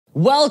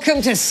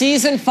Welcome to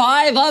Season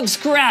 5 of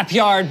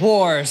Scrapyard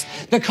Wars.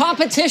 The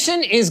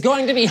competition is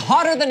going to be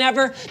hotter than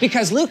ever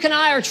because Luke and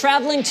I are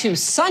traveling to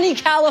sunny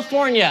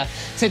California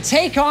to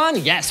take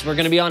on, yes, we're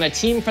going to be on a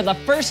team for the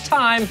first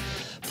time,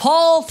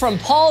 Paul from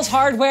Paul's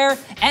Hardware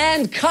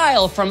and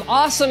Kyle from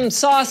Awesome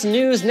Sauce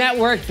News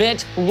Network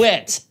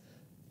BitWit.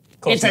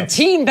 It's a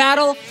team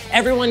battle.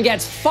 Everyone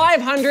gets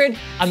 500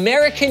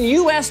 American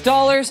US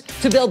dollars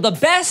to build the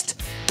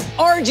best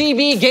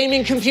RGB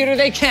gaming computer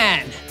they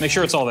can. Make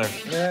sure it's all there.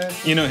 Yeah.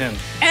 You know him.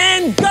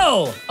 And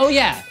go! Oh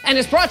yeah, and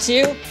it's brought to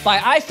you by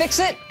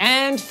iFixit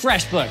and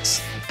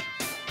FreshBooks.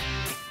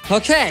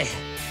 Okay,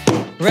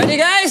 ready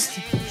guys?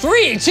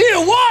 3, 2,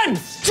 1,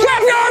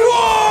 Scrapyard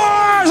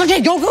Wars! Okay,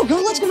 go,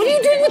 let's go. What are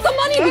you doing with the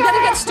money? We gotta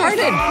get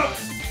started.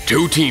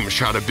 Two teams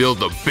try to build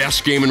the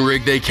best gaming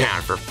rig they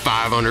can for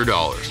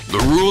 $500. The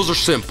rules are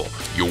simple.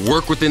 You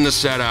work within the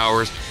set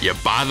hours, you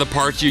buy the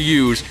parts you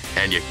use,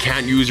 and you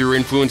can't use your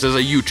influence as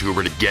a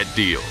YouTuber to get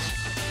deals.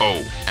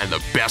 Oh, and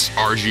the best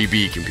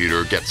RGB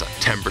computer gets a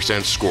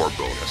 10% score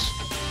bonus.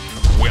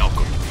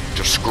 Welcome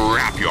to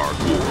Scrapyard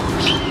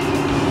Wars.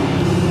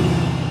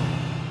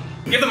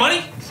 You have the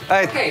money?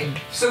 Okay,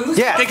 so who's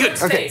Okay,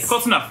 good. Okay,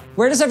 close enough.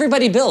 Where does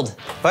everybody build?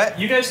 What?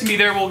 You guys can be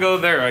there, we'll go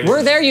there.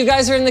 We're there, you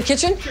guys are in the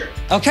kitchen? Sure.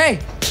 Okay.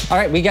 All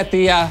right, we get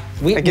the,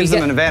 It gives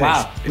them an advantage.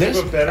 Wow.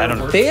 I don't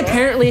know. They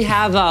apparently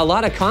have a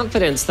lot of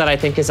confidence that I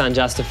think is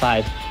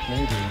unjustified.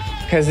 Maybe.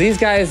 Because these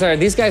guys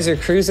are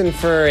cruising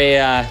for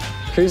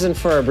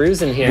a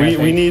bruising here.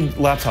 We need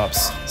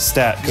laptops,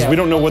 stat, because we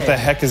don't know what the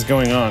heck is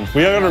going on.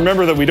 We gotta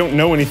remember that we don't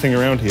know anything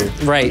around here.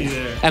 Right,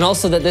 and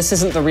also that this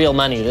isn't the real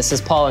money. This is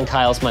Paul and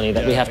Kyle's money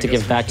that we have to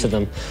give back to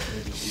them.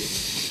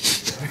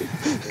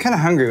 I'm kind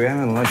of hungry. We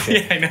haven't had lunch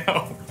yet. Yeah, I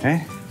know.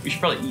 Hey? We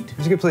should probably eat.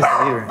 There's a good place to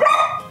eat, right?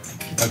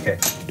 Okay.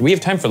 Do we have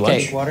time for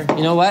lunch? Okay, water?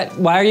 You know what?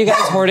 Why are you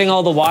guys hoarding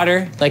all the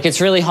water? Like,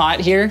 it's really hot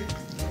here.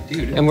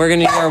 Dude. And we're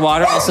gonna need our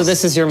water. Also,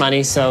 this is your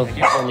money, so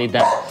we'll need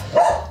that.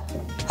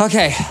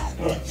 Okay.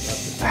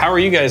 How are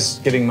you guys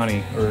getting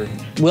money? Or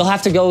we'll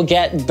have to go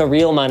get the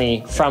real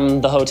money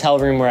from the hotel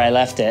room where I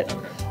left it.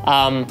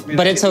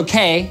 But it's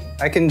okay.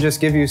 I can just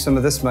give you some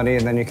of this money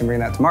and then you can bring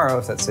that tomorrow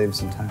if that saves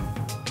some time.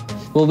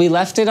 Well, we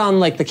left it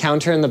on like the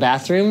counter in the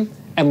bathroom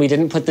and we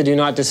didn't put the do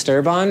not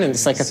disturb on, and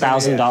it's like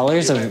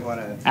 $1,000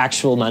 of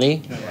actual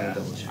money.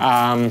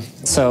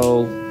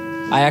 So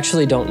I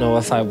actually don't know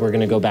if we're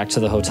gonna go back to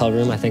the hotel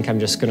room. I think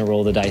I'm just gonna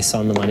roll the dice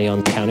on the money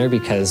on the counter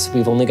because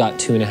we've only got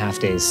 2.5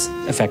 days,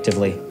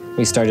 effectively.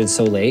 We started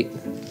so late.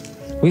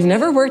 We've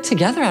never worked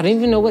together. I don't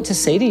even know what to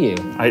say to you.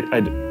 I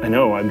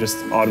know, I'm just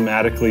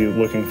automatically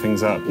looking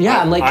things up.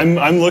 Yeah,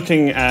 I'm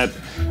looking at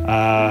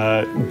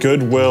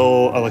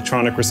Goodwill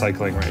electronic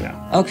recycling right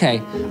now.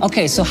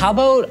 Okay, so how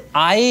about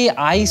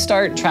I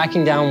start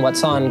tracking down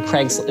what's on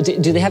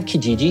Craigslist. Do they have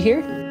Kijiji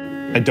here?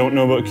 I don't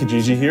know about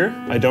Kijiji here.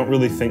 I don't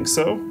really think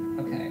so.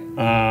 Okay.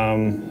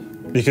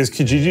 Because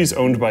Kijiji's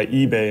owned by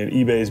eBay and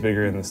eBay is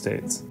bigger in the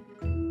States.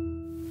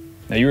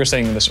 now you were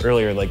saying this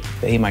earlier, like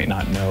they might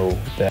not know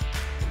that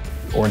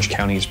Orange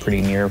County is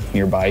pretty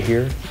nearby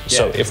here. Yeah,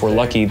 so if we're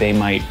lucky, they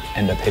might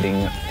end up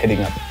hitting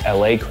up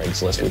LA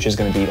Craigslist, which is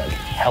going to be like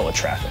hella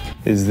traffic.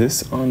 Is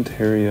this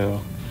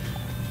Ontario,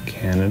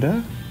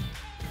 Canada?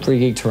 Free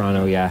Geek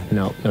Toronto, yeah.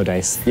 No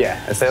dice. Yeah,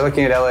 if they're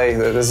looking at LA,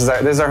 this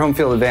is our home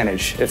field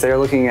advantage. If they're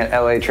looking at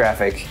LA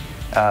traffic,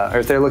 or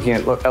if they're looking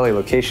at LA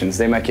locations,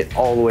 they might get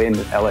all the way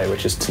into LA,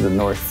 which is to the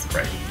north.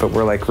 Right. But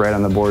we're like right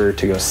on the border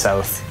to go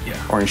south,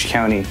 Orange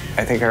County.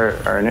 I think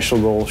our initial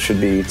goal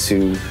should be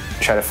to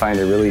try to find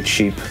a really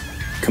cheap,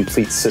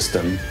 complete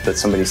system that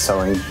somebody's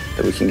selling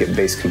that we can get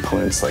base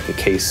components like a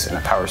case and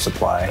a power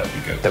supply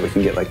that we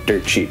can get like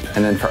dirt cheap.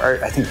 And then for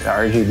art, I think the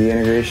RGB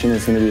integration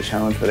is going to be a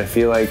challenge, but I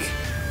feel like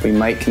we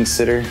might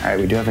consider, all right,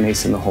 we do have an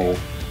ace in the hole,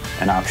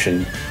 an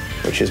option,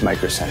 which is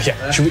microsensor.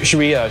 Yeah, should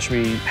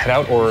we head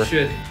out or?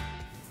 Should.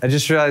 I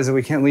just realized that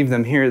we can't leave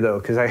them here though,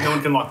 because no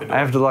one can lock the door. I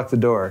have to lock the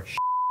door.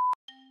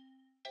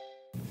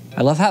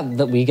 I love how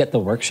that we get the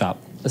workshop.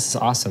 This is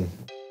awesome.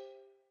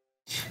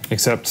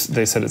 Except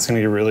they said it's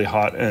gonna get really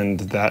hot and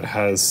that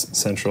has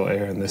central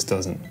air and this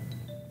doesn't.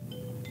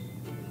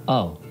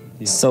 Oh,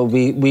 yeah. So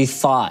we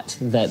thought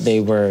that they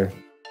were.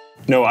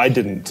 No, I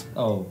didn't.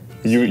 Oh.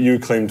 You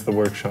claimed the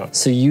workshop.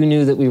 So you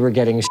knew that we were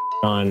getting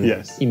on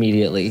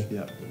immediately.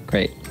 Yeah.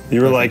 Great.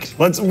 You were like,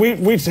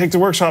 we take the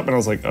workshop, and I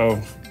was like,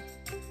 oh,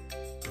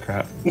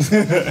 crap.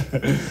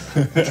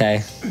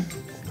 Okay.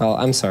 Well,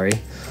 I'm sorry.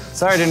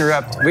 Sorry to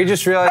interrupt. We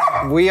just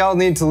realized we all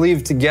need to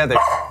leave together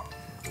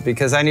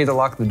because I need to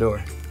lock the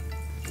door.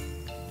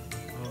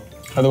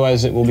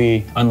 Otherwise, it will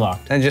be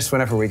unlocked. And just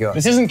whenever we go.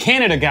 This isn't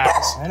Canada, guys.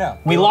 I know.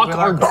 We lock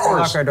our doors. We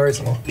lock our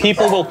doors.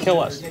 People will kill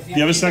us. Do you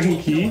have a second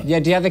key? Yeah.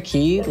 Do you have a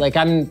key? Like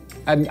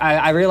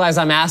I realize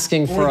I'm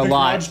asking for a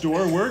lot. Garage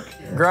door work?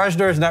 Garage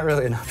door is not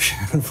really an option,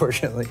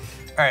 unfortunately.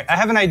 All right, I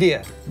have an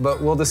idea,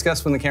 but we'll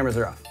discuss when the cameras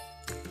are off.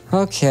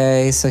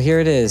 Okay, so here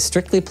it is.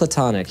 Strictly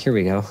platonic. Here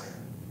we go.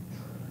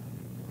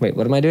 Wait,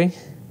 what am I doing?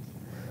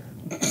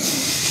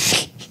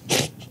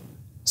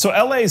 So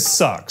LA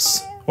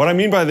sucks. What I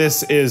mean by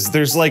this is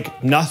there's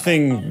like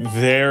nothing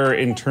there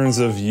in terms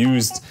of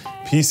used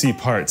PC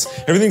parts.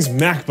 Everything's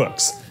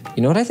MacBooks.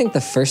 You know what I think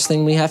the first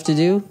thing we have to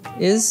do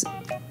is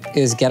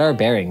get our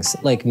bearings.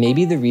 Like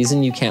maybe the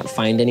reason you can't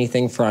find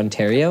anything for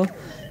Ontario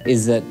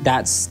is that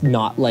that's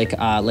not like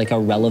a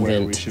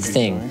relevant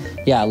thing.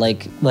 Yeah,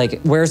 like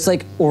where's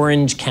like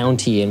Orange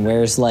County and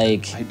where's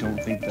like I don't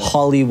think that's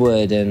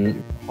Hollywood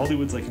and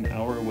Hollywood's like an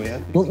hour away. I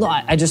think. well, no,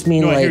 I just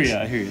mean like.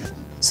 I hear you.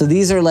 So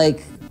these are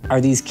like,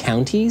 are these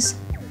counties?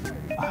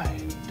 I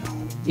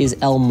don't. Is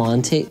El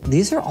Monte?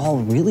 These are all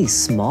really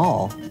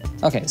small.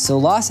 Okay, so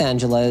Los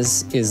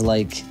Angeles is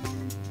like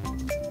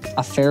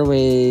a fair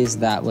ways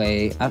that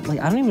way. I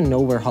don't even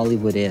know where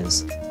Hollywood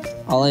is.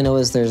 All I know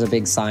is there's a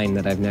big sign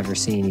that I've never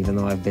seen, even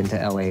though I've been to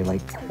LA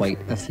like quite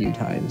a few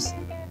times.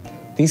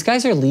 These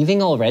guys are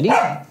leaving already?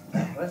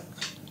 What?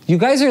 You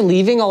guys are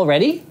leaving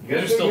already? You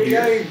guys are still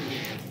here.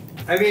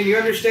 I mean, you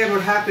understand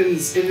what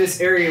happens in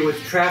this area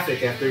with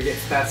traffic after it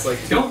gets past like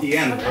 2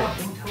 p.m. Right?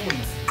 Don't tell them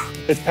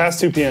that. It's past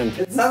 2 p.m.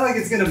 It's not like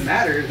it's gonna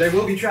matter. There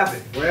will be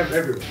traffic wherever,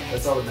 everywhere.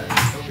 That's all that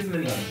matters. Don't give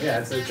them any. Yeah,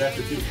 it's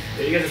after 2.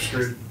 Yeah, you guys are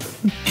screwed.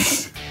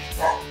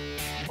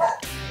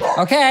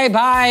 Okay,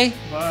 bye.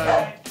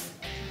 Bye.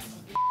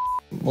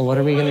 Well, what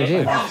are we gonna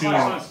do?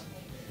 I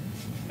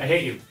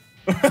hate you.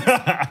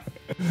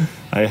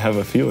 I have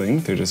a feeling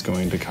they're just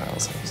going to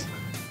Kyle's house.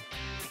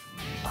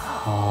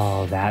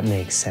 Oh, that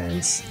makes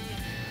sense.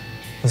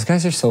 Those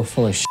guys are so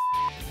full of shit.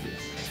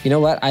 You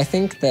know what? I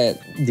think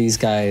that these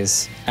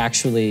guys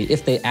actually,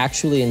 if they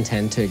actually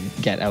intend to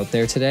get out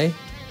there today,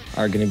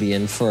 are going to be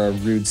in for a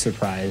rude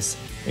surprise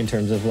in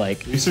terms of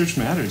like... Research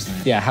matters,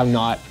 man. Yeah, how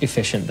not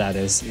efficient that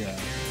is. Yeah.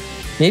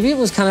 Maybe it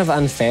was kind of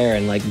unfair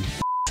and like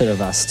of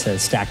us to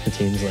stack the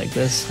teams like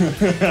this. I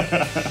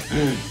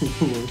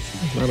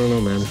don't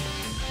know, man.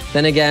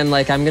 Then again,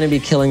 like I'm gonna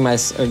be killing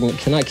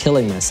myself, not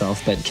killing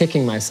myself, but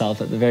kicking myself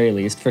at the very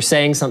least for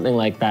saying something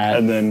like that.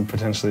 And then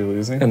potentially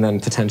losing? And then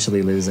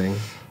potentially losing.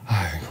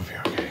 I think we'll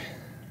be okay.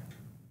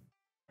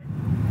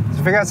 So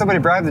figure out somebody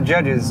bribed the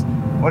judges.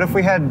 What if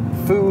we had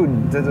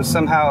food that was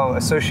somehow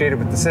associated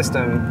with the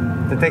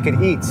system that they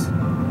could eat,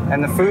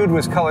 and the food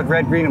was colored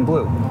red, green, and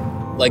blue?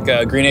 Like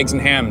green eggs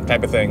and ham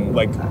type of thing,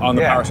 like on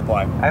the power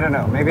supply. I don't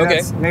know. Maybe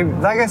that's maybe.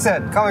 Like I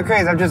said, call me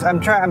crazy. I'm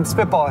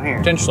spitballing here.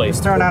 Potentially.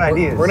 Just throwing out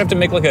ideas. We're gonna have to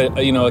make like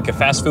a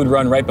fast food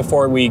run right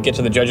before we get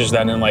to the judges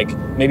then, and like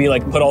maybe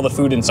like put all the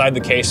food inside the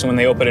case, and when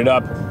they open it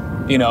up,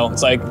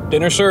 it's like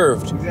dinner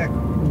served. Exactly.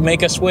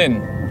 Make us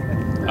win.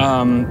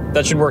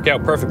 That should work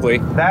out perfectly.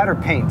 That or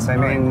paints. I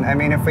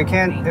mean, if we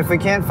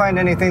can't find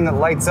anything that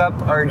lights up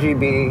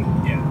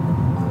RGB. Yeah.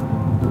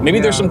 Maybe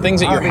there's some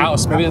things at your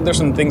house. Maybe there's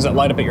some things that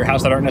light up at your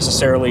house that aren't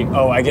necessarily.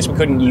 Oh, I guess we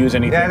couldn't use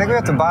anything. Yeah, I think we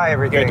have to buy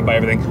everything. You have to buy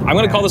everything. I'm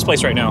gonna call this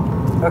place right now.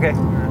 Okay.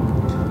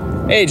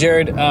 Hey,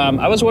 Jared.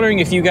 I was wondering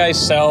if you guys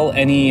sell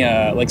any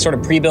like sort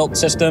of pre-built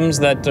systems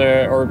that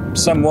are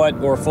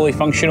somewhat or fully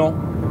functional.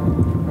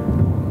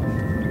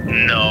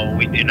 No,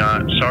 we do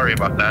not. Sorry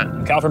about that.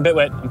 I'm Kyle from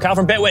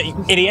BitWit,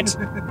 you idiot.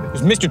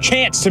 There's Mr.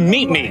 Chance to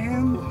meet me.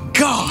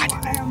 God.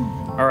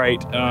 All right.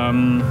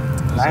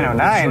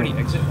 909.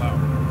 Exit.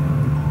 Wow.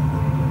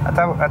 I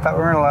thought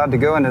we weren't allowed to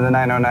go into the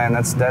 909.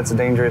 That's a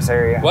dangerous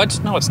area. What?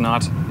 No, it's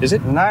not. Is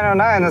it?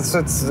 909.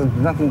 That's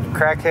nothing.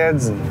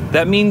 Crackheads and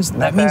that means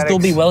they'll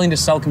be willing to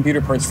sell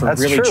computer parts for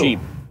really cheap.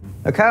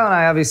 Now, Kyle and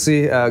I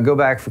obviously go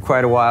back for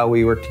quite a while.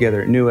 We work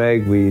together at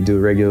Newegg. We do a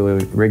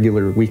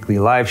regular weekly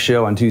live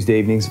show on Tuesday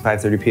evenings at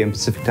 5:30 p.m.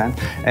 Pacific time,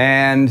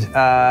 and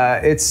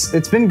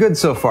it's been good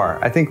so far.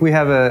 I think we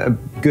have a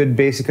good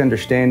basic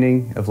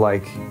understanding of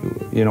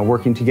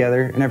working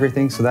together and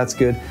everything, so that's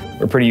good.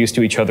 We're pretty used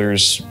to each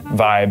other's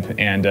vibe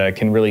and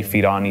can really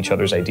feed on each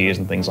other's ideas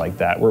and things like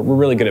that. We're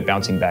really good at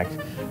bouncing back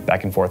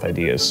and forth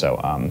ideas.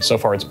 So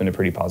far it's been a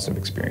pretty positive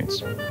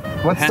experience.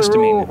 What's the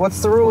rule?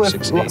 What's the rule if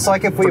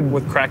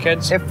with crackheads?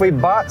 If we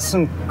bought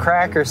some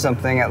crack or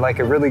something at like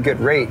a really good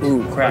rate?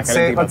 Ooh, crack.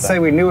 Let's say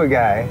we knew a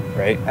guy,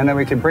 right? And then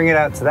we could bring it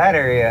out to that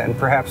area, and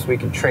perhaps we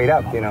could trade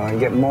up, and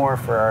get more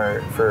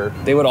for.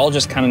 They would all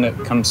just kind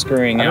of come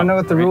scurrying out. I don't know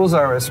what the rules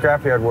are with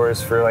Scrapyard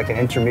Wars for like an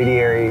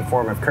intermediary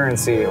form of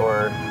currency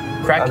or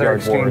other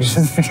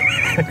exchanges.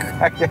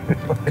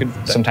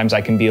 Sometimes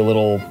I can be a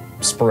little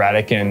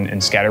sporadic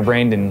and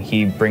scatterbrained, and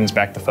he brings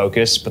back the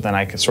focus, but then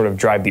I can sort of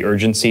drive the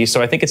urgency. So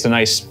I think it's a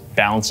nice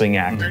balancing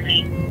act.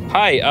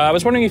 Hi, I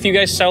was wondering if you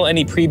guys sell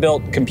any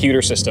pre-built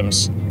computer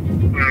systems.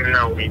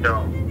 No, we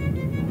don't.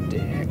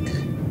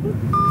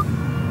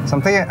 So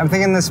I'm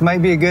thinking this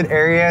might be a good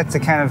area to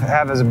kind of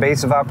have as a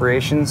base of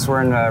operations.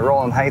 We're in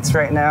Roland Heights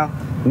right now.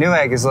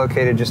 Newegg is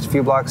located just a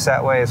few blocks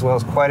that way, as well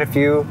as quite a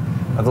few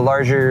of the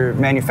larger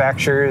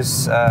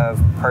manufacturers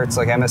of parts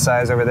like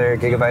MSI's over there,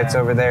 Gigabyte's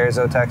over there,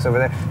 Zotac over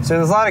there. So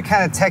there's a lot of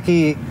kind of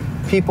techie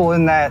people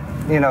in that,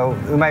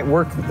 who might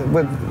work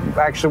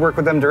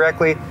with them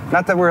directly.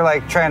 Not that we're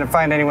like trying to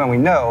find anyone we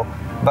know,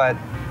 but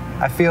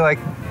I feel like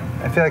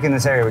in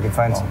this area we can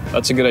find some.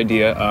 That's a good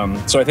idea.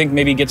 So I think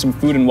maybe get some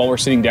food, and while we're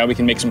sitting down, we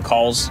can make some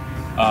calls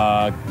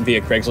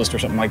via Craigslist or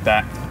something like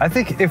that. I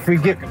think if we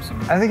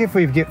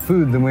get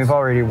food, then we've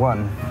already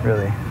won,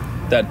 really.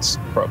 That's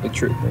probably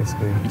true.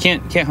 Basically. You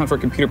can't hunt for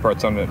computer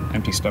parts on an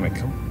empty stomach.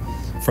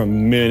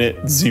 From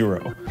minute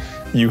 0.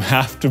 You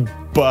have to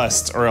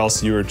bust or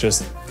else you are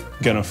just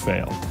gonna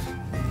fail.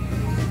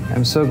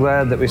 I'm so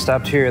glad that we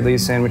stopped here at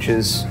Lee's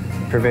Sandwiches,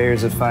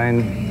 purveyors of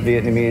fine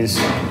Vietnamese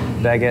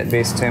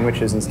baguette-based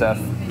sandwiches and stuff,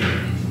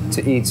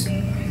 to eat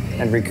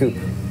and recoup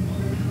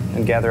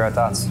and gather our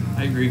thoughts.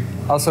 I agree.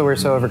 Also, we're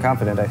so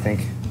overconfident, I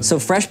think. So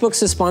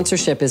FreshBooks'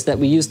 sponsorship is that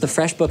we use the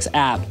FreshBooks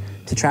app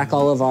to track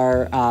all of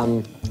our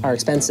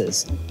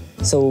expenses.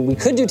 So we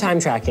could do time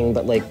tracking,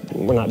 but like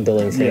we're not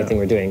billing for anything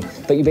we're doing.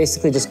 But you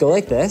basically just go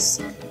like this,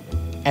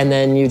 and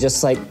then you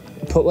just like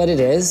put what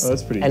it is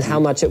and how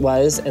much it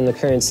was and the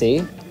currency.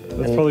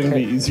 That's probably gonna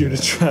be easier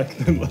to track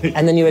than like.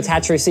 And then you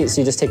attach a receipt,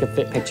 so you just take a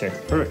picture.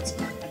 Perfect.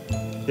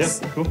 Yeah,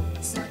 cool.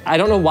 I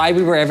don't know why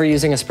we were ever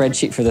using a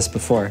spreadsheet for this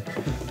before.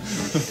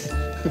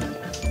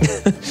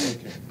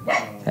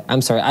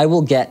 I'm sorry, I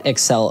will get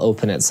Excel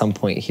open at some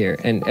point here,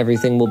 and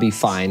everything will be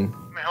fine.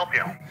 Let me help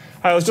you.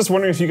 Hi, I was just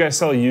wondering if you guys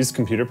sell used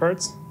computer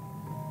parts?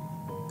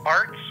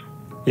 Parts?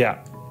 Yeah.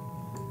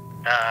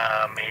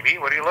 Maybe.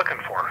 What are you looking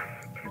for?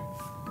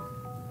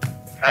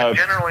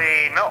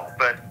 Generally, no,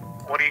 but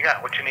what do you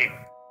got? What you need?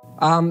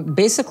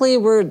 Basically,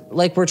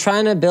 we're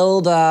trying to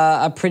build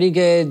a pretty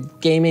good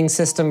gaming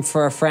system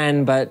for a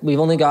friend, but we've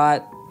only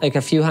got like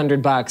a few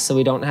 $100, so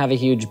we don't have a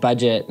huge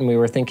budget, and we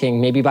were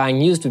thinking maybe buying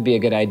used would be a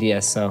good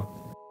idea, so.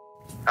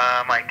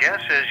 My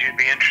guess is you'd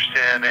be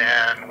interested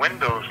in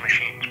Windows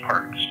machines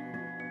parts.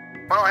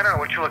 Well, I don't know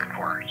what you're looking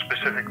for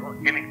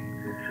specifically.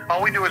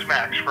 All we do is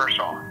Macs, first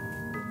off.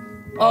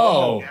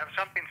 Oh. If you have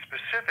something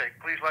specific,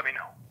 please let me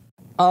know.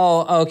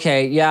 Oh,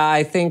 okay. Yeah,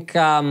 I think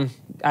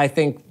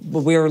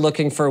we were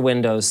looking for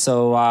Windows,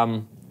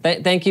 so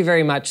thank you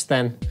very much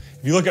then.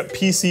 If you look at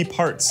PC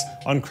parts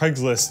on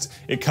Craigslist,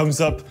 it comes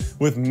up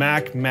with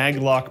Mac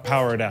Maglock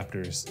power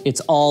adapters.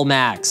 It's all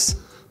Macs.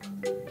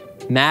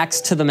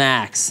 Macs to the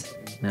max.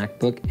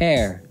 MacBook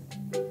Air,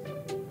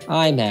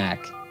 iMac,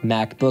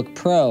 MacBook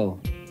Pro,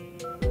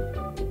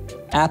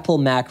 Apple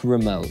Mac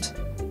Remote.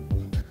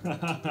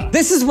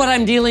 This is what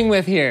I'm dealing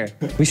with here.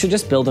 We should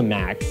just build a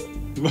Mac.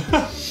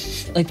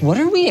 Like, what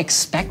are we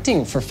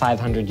expecting for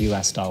 $500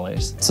 US?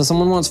 So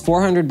someone wants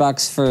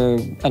 $400 for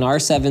an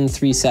R7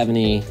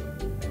 370,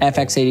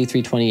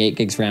 FX83 28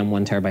 gigs RAM,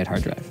 1 terabyte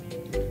hard drive.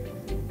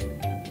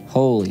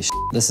 Holy shit,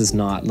 this is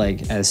not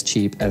like as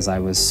cheap as I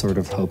was sort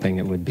of hoping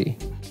it would be.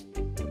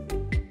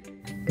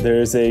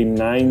 There's a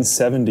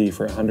 970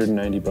 for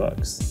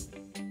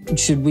 $190.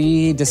 Should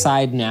we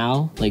decide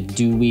now? Like,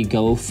 do we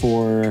go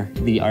for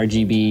the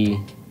RGB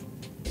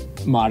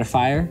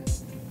modifier,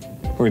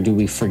 or do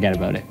we forget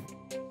about it?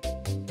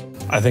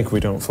 I think we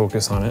don't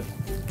focus on it,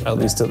 at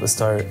least at the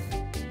start.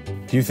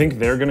 Do you think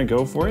they're gonna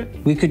go for it?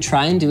 We could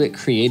try and do it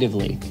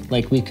creatively.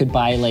 Like, we could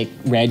buy like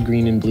red,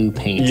 green, and blue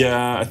paint.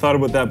 Yeah, I thought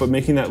about that, but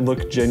making that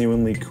look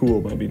genuinely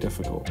cool might be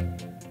difficult.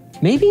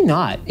 Maybe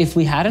not. If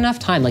we had enough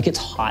time, like it's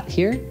hot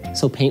here,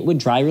 so paint would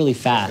dry really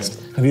fast.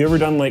 Okay. Have you ever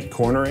done like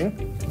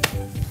cornering?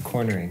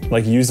 Cornering.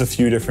 Like use a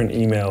few different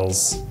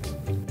emails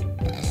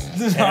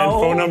and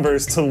phone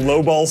numbers to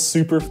lowball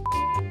super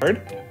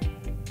hard,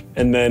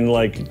 and then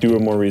like do a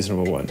more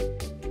reasonable one.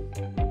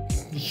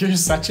 You're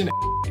such an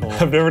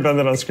I've never done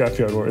that on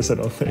Scrapyard Wars, I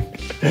don't think.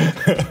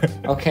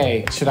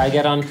 Okay, should I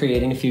get on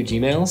creating a few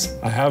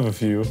Gmails? I have a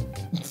few.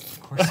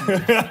 Of course you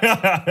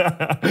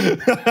do.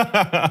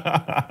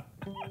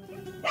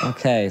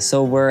 Okay,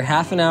 so we're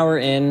half an hour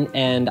in,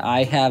 and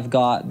I have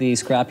got the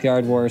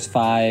Scrapyard Wars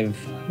 5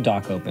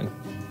 doc open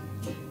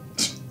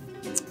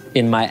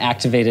in my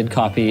activated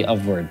copy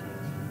of Word.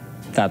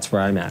 That's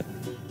where I'm at.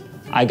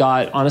 I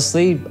got,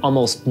 honestly,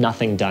 almost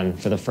nothing done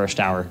for the first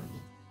hour.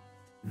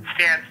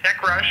 Stan,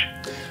 Tech Rush?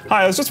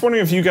 Hi, I was just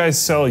wondering if you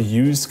guys sell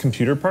used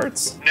computer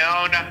parts?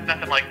 No,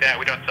 nothing like that.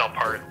 We don't sell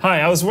parts.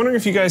 Hi, I was wondering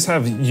if you guys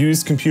have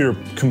used computer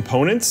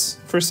components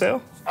for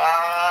sale?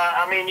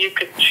 I mean, you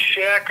could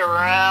check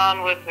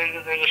around with,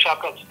 there's a shop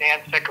called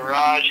Stan's Tech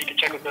Garage. You can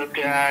check with those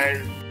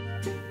guys.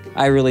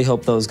 I really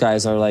hope those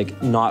guys are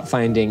like not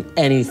finding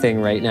anything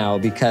right now,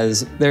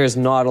 because there is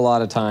not a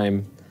lot of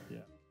time.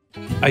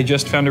 I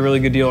just found a really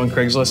good deal on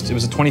Craigslist. It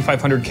was a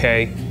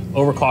 2500K,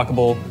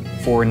 overclockable,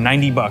 for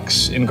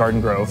 $90 in Garden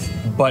Grove,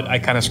 but I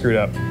kind of screwed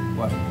up.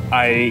 What?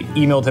 I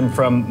emailed him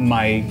from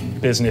my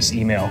business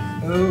email.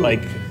 Ooh.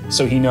 Like,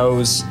 so he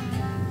knows,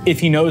 if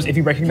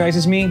he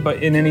recognizes me,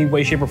 but in any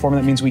way, shape, or form,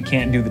 that means we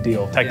can't do the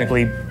deal.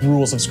 Technically,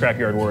 rules of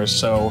Scrapyard Wars,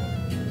 so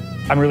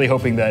I'm really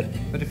hoping that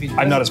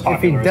I'm not as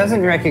popular. If he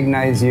doesn't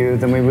recognize you,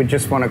 then we would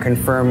just want to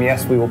confirm,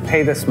 yes, we will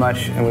pay this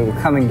much, and we will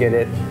come and get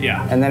it.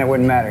 Yeah. And then it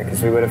wouldn't matter,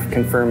 because we would have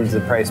confirmed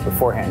the price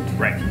beforehand.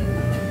 Right.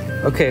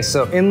 Okay,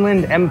 so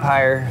Inland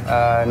Empire,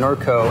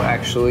 Norco,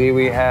 actually,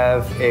 we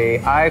have a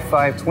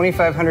i5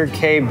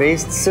 2500K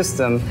based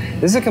system.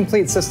 This is a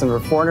complete system for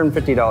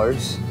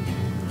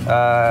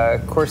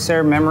 $450.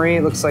 Corsair memory,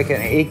 it looks like an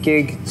 8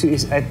 gig,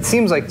 it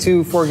seems like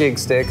two 4 gig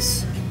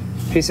sticks.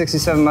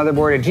 P67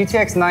 motherboard, a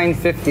GTX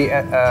 950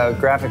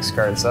 graphics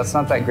card, so that's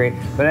not that great.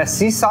 But a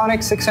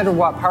Seasonic 600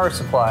 watt power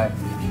supply,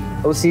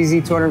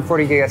 OCZ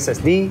 240 gig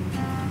SSD,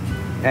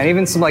 And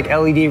even some like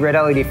red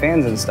LED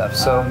fans and stuff.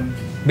 So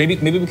maybe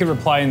we could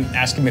reply and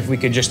ask him if we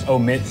could just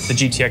omit the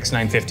GTX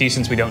 950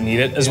 since we don't need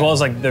it, as well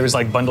as like there was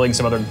like bundling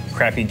some other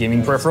crappy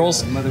gaming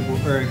peripherals. A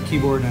motherboard or a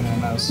keyboard and a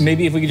mouse.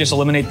 Maybe if we could just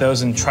eliminate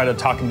those and try to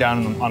talk him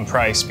down on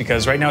price,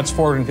 because right now it's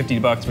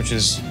 $450, which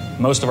is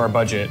most of our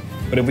budget.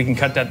 But if we can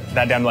cut that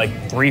down to like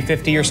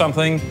 $350 or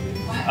something.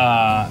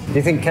 Do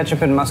you think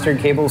ketchup and mustard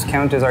cables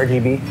count as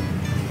RGB?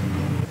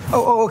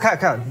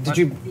 Kyle,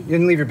 you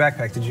didn't leave your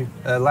backpack, did you?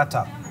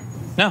 Laptop.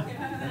 No.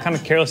 What kind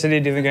of careless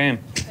idiot do you think I am?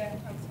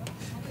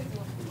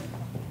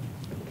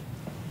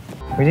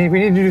 We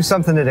need to do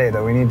something today,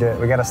 though. We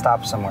gotta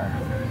stop somewhere.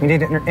 We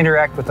need to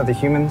interact with other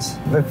humans.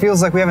 It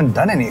feels like we haven't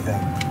done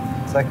anything.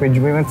 It's like we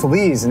went to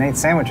Lee's and ate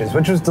sandwiches,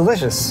 which was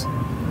delicious.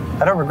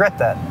 I don't regret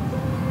that.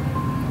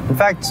 In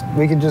fact,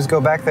 we could just go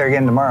back there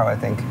again tomorrow, I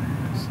think.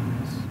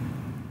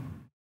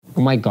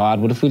 Oh my God,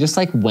 what if we just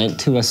like went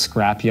to a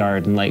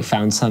scrapyard and like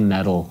found some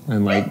metal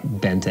and like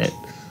bent it?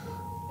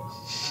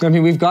 I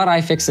mean, we've got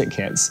iFixit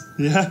kits.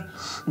 Yeah,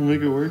 we'll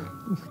make it work.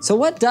 So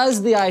what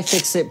does the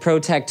iFixit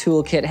ProTech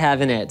toolkit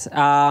have in it?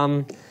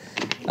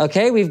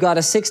 Okay, we've got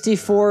a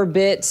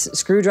 64-bit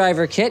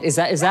screwdriver kit. Is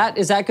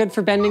that good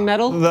for bending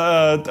metal?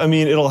 I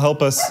mean, it'll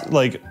help us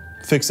like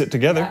fix it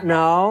together.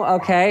 No,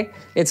 okay.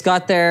 It's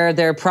got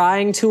their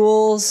prying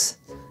tools.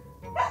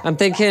 I'm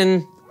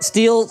thinking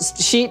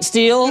sheet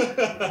steel.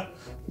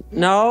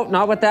 No,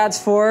 not what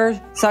that's for.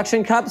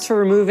 Suction cups for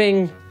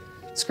removing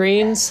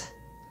screens.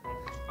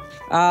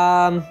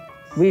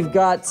 We've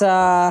got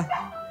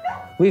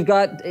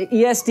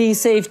ESD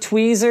safe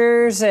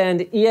tweezers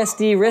and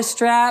ESD wrist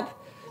strap.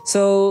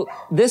 So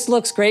this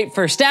looks great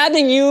for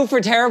stabbing you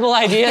for terrible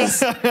ideas.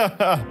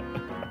 That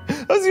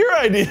was your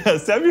idea.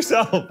 Stab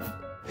yourself.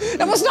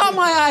 That was not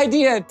my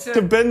idea.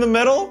 To bend the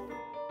metal?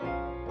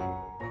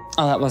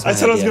 Oh, that was my idea. I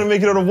said I was gonna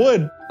make it out of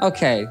wood.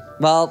 Okay,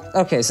 well,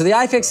 okay, so the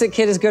iFixit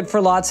kit is good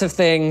for lots of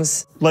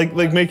things. Like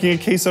making a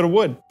case out of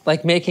wood.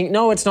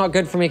 No, it's not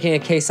good for making a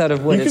case out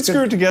of wood. You can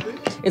screw it together.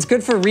 It's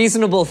good for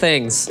reasonable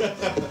things.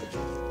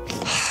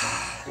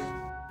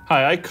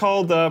 Hi, I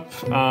called up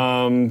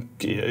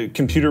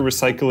computer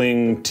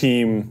recycling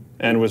team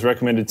and was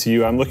recommended to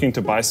you. I'm looking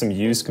to buy some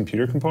used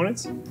computer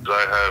components. I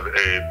have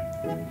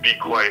a Be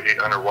Quiet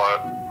 800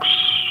 watt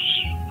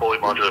fully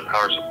modular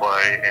power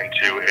supply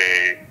into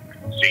a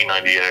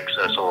Z90X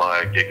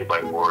SLI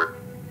gigabyte board.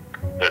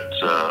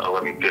 That's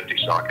 1150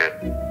 socket.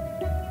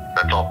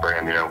 That's all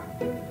brand new.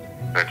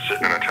 That's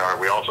sitting in a tower.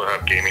 We also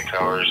have gaming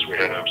towers. We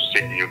have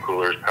CPU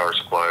coolers, power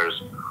supplies.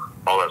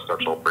 All that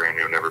stuff's all brand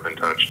new, never been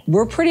touched.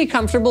 We're pretty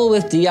comfortable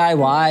with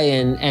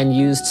DIY and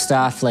used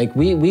stuff. Like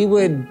we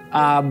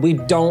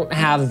don't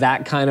have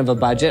that kind of a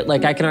budget.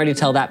 Like I can already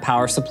tell that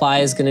power supply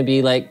is gonna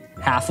be like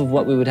half of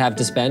what we would have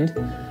to spend.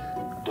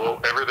 Well,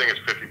 everything is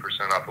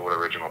 50% off of what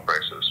original price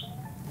is.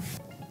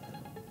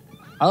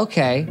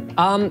 Okay,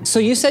 so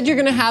you said you're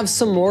gonna have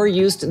some more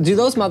used, do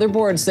those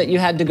motherboards that you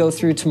had to go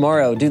through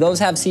tomorrow, do those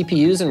have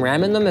CPUs and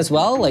RAM in them as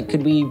well? Like,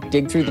 could we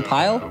dig through the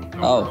pile?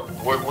 Oh.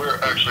 We're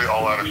actually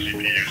all out of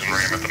CPUs and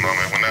RAM at the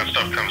moment. When that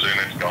stuff comes in,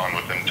 it's gone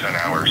within 10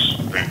 hours.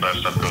 That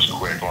stuff goes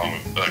quick along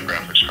with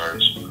graphics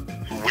cards.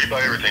 We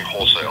buy everything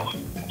wholesale.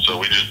 So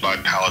we just buy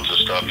pallets of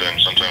stuff and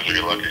sometimes we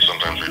get lucky,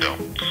 sometimes we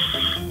don't.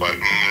 But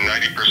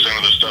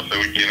 90% of the stuff that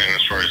we get in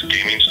as far as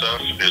gaming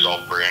stuff is all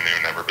brand new,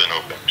 never been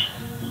opened.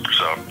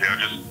 So,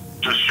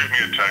 just shoot me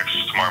a text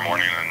tomorrow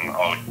morning and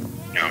I'll,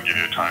 give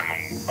you a time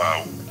when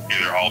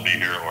either I'll be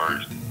here or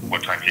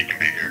what time he can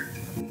be here.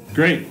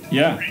 Great,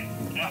 yeah.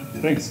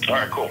 Thanks. All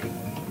right, cool.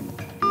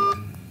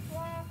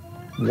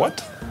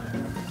 What?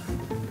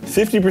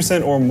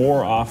 50% or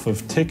more off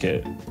of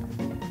ticket?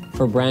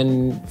 For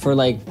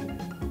like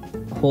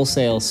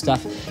wholesale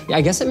stuff. Yeah,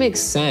 I guess it makes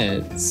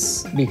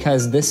sense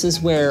because this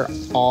is where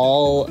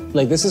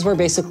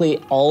basically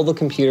all the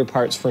computer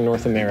parts for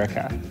North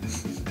America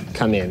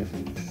come in.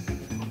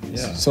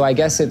 Yeah. So I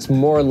guess it's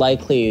more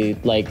likely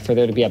like for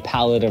there to be a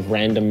pallet of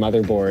random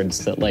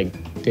motherboards that like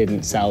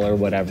didn't sell or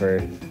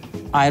whatever.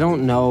 I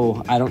don't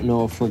know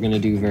if we're gonna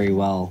do very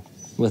well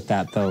with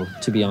that though,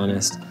 to be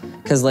honest.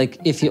 Cause like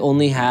if he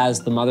only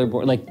has the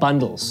motherboard, like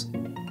bundles,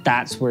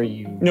 that's where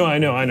you... No, I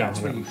know.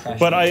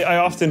 But I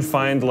often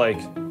find like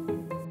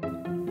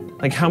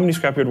how many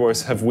Scrapyard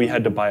Wars have we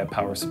had to buy a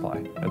power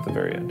supply at the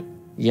very end?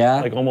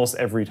 Yeah. Like almost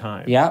every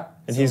time. Yeah.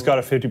 And he's got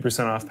a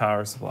 50% off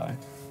power supply.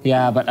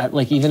 Yeah, but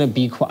like even a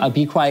Be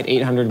Quiet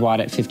 800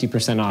 watt at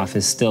 50% off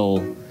is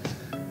still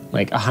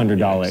like $100.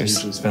 Yeah, so you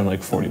usually spend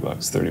like $40,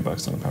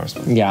 $30 on a power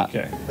supply. Yeah.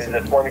 Okay. It's a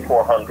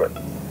 2400,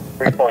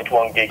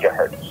 3.1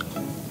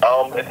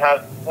 gigahertz. It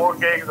has 4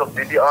 gigs of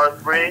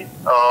DDR3.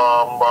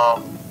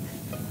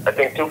 I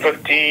think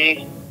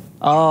 250.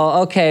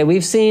 Oh, okay.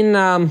 We've seen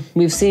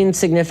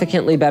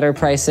significantly better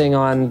pricing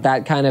on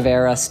that kind of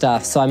era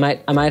stuff. So I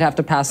might have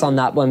to pass on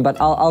that one, but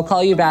I'll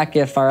call you back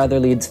if our other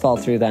leads fall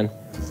through then.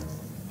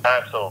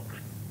 Absolutely.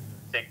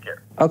 Take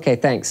care. Okay,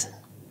 thanks.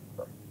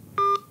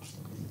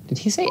 Did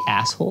he say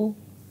asshole?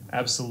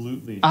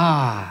 Absolutely.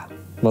 Ah,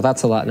 well,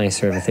 that's a lot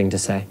nicer of a thing to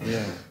say.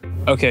 Yeah.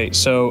 Okay,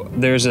 so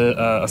there's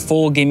a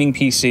full gaming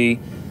PC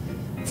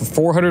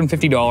for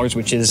 $450,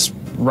 which is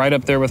right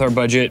up there with our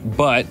budget,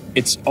 but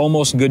it's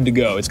almost good to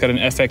go. It's got an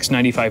FX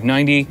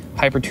 9590,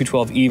 Hyper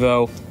 212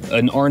 Evo,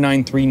 an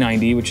R9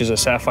 390, which is a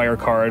Sapphire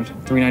card.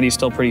 390 is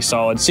still pretty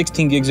solid.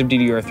 16 gigs of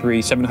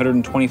DDR3,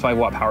 725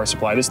 watt power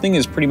supply. This thing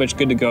is pretty much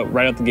good to go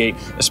right out the gate,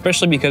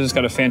 especially because it's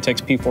got a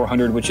Fantex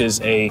P400, which is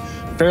a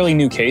fairly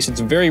new case.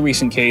 It's a very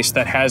recent case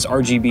that has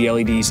RGB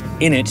LEDs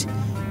in it,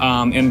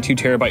 and a 2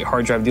 terabyte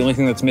hard drive. The only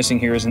thing that's missing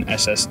here is an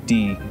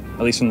SSD,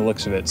 at least from the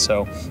looks of it.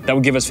 So that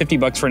would give us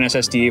 $50 for an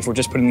SSD. If we're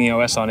just putting the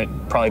OS on it,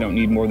 probably don't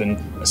need more than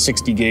a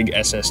 60 gig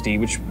SSD,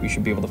 which we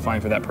should be able to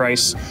find for that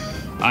price.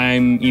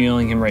 I'm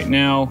emailing him right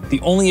now. The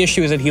only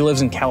issue is that he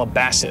lives in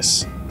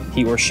Calabasas.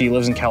 He or she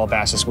lives in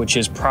Calabasas, which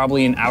is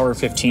probably an hour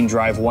 15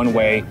 drive one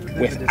way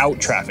without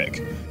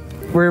traffic.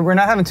 We're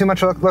not having too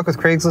much luck with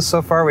Craigslist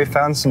so far. We've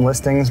found some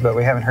listings, but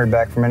we haven't heard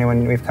back from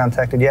anyone we've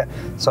contacted yet.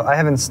 So I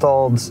have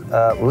installed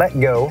Let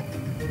Go,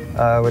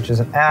 which is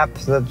an app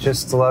that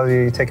just allows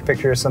you to take a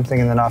picture of something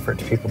and then offer it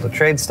to people to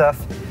trade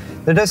stuff.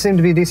 There does seem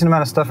to be a decent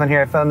amount of stuff on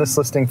here. I found this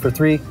listing for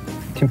 3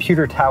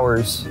 computer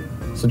towers,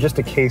 so just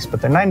a case, but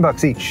they're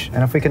 $9 each.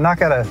 And if we can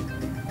knock out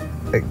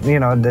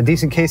a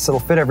decent case that'll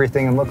fit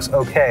everything and looks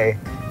okay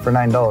for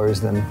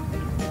 $9, then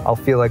I'll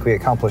feel like we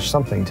accomplished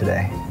something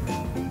today.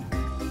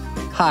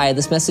 Hi,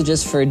 this message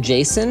is for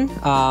Jason.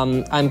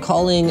 I'm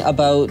calling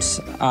about,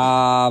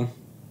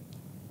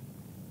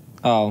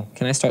 oh,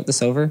 can I start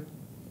this over?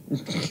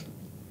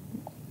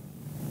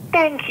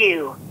 Thank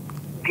you.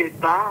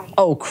 Goodbye.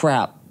 Oh,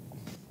 crap.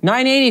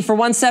 980 for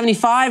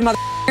 175,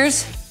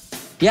 motherfuckers.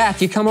 Yeah,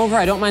 if you come over,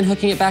 I don't mind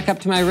hooking it back up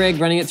to my rig,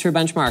 running it through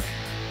Benchmark.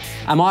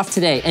 I'm off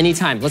today,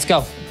 anytime. Let's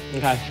go.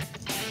 Okay.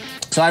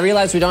 So I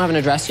realized we don't have an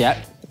address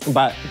yet,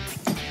 but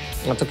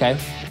that's okay.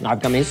 I've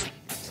gummies.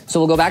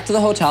 So we'll go back to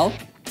the hotel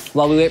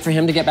while we wait for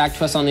him to get back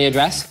to us on the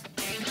address.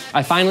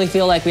 I finally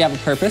feel like we have a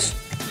purpose.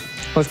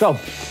 Let's go.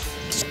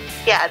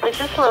 Yeah, this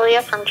is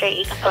Lilia from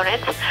JE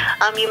Components.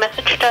 You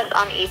messaged us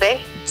on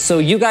eBay. So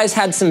you guys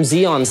had some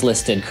Xeons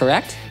listed,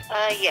 correct?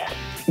 Yes.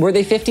 Were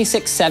they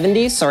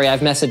 5670s? Sorry,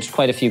 I've messaged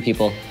quite a few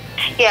people.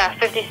 Yeah,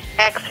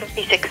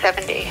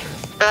 X5670.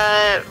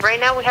 Right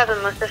now we have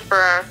them listed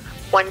for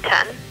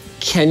 110.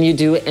 Can you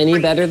do any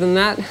better than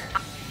that?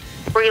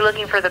 Were you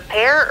looking for the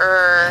pair,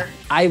 or?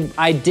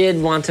 I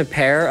did want a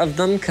pair of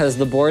them because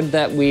the board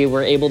that we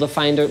were able to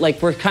find,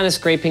 like we're kind of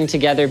scraping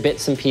together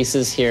bits and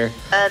pieces here.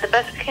 The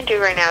best we can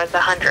do right now is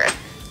 100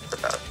 for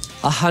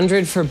both.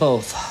 100 for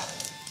both?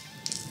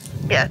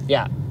 Yes.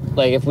 Yeah,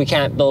 like if we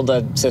can't build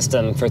a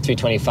system for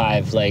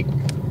 325, like,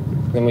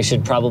 then we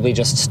should probably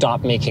just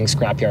stop making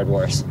Scrapyard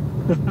Wars.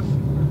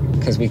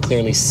 Because we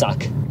clearly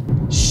suck.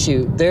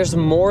 Shoot, there's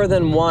more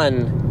than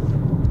one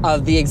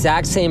of the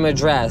exact same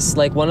address.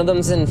 Like one of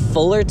them's in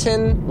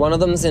Fullerton, one of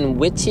them's in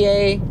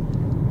Whittier.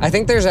 I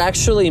think there's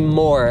actually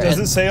more. Does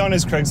it say on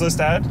his Craigslist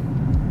ad?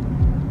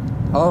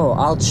 Oh,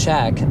 I'll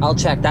check.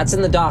 That's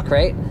in the dock,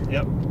 right?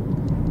 Yep.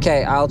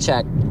 Okay, I'll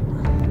check.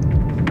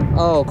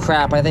 Oh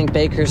crap, I think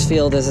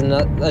Bakersfield is in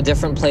a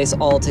different place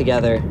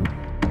altogether.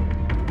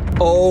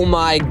 Oh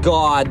my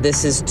God,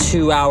 this is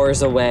 2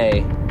 hours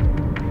away.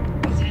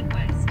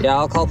 Yeah,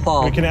 I'll call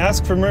Paul. We can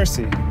ask for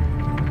mercy.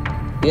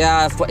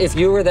 Yeah, if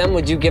you were them,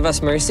 would you give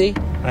us mercy?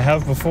 I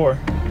have before.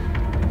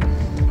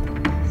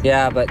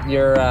 Yeah, but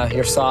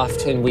you're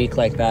soft and weak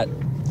like that.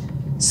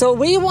 So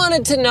we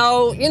wanted to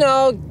know,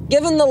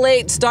 given the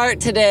late start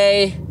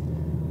today,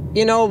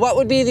 what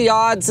would be the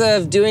odds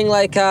of doing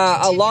like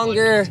a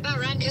longer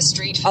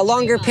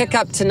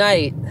pickup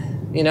tonight,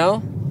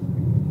 go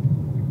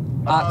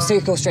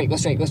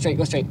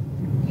straight.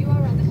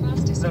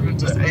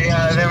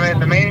 Yeah,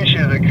 the main issue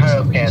is that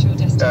Kyle can't.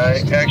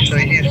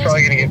 Actually, he's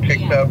probably going to get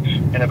picked up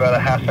in about a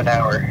half an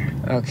hour.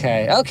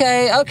 Okay. I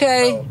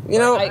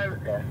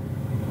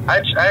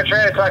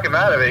tried to talk him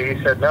out of it.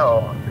 He said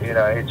no. He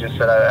just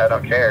said, I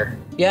don't care.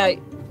 Yeah.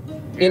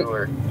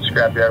 Or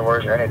Scrapyard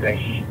Wars or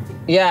anything.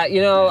 Yeah,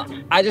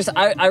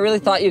 I really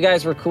thought you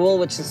guys were cool,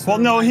 which is... Well,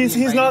 no, he's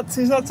not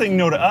saying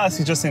no to us.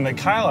 He's just saying that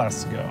Kyle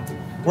has to go.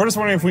 We're just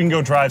wondering if we can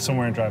go drive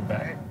somewhere and drive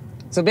back.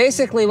 So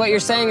basically what you're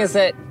saying is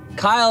that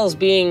Kyle's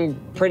being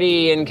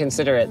pretty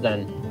inconsiderate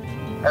then.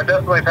 I'm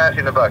definitely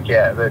passing the buck,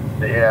 yeah. But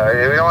we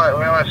don't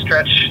want to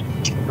stretch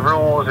the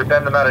rules or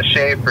bend them out of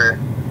shape or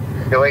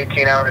go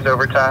 18 hours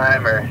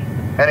overtime or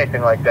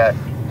anything like that.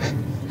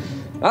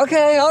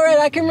 Okay, all right,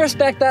 I can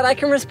respect that.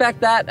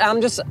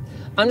 I'm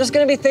just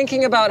gonna be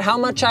thinking about how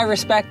much I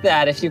respect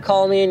that. If you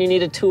call me and you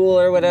need a tool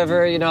or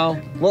whatever,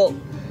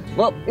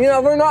 Well,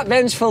 we're not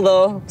vengeful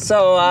though.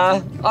 So,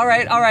 all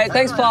right.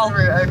 Thanks, Paul.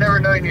 I've never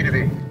known you to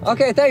be.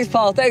 Okay, thanks,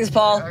 Paul. Okay.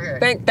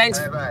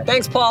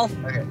 Thanks, Paul.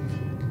 Okay.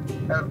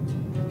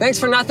 Thanks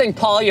for nothing,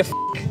 Paul, you f***.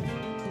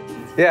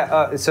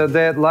 Yeah, so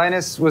that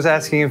Linus was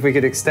asking if we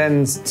could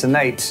extend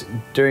tonight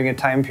during a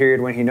time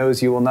period when he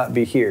knows you will not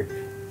be here.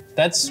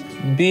 That's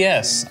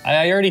BS.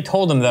 I already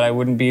told him that I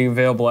wouldn't be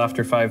available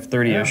after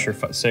 5:30ish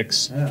or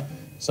 6. Yeah.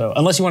 So,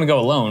 unless you want to go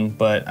alone,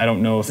 but I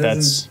don't know if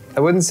that's...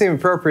 It wouldn't seem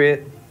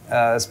appropriate,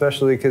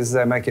 especially because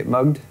I might get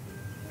mugged.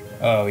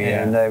 Oh,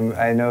 yeah. And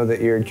I know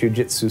that your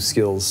jiu-jitsu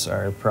skills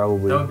are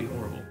probably... That would be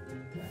horrible.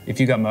 if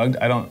you got mugged,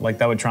 I don't, like,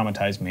 that would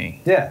traumatize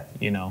me. Yeah.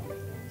 You know?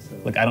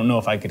 Like, I don't know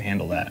if I could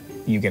handle that,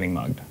 you getting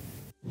mugged.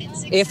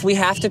 If we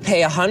have to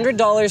pay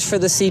 $100 for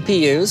the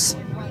CPUs,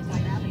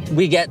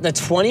 we get the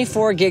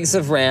 24 gigs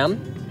of RAM,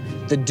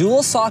 the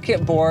dual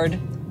socket board,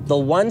 the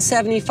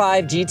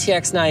 175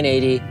 GTX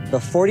 980, the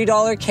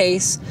 $40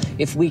 case.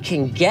 If we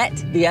can get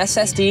the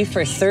SSD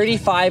for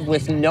 $35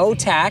 with no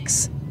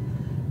tax,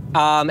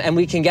 and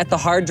we can get the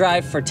hard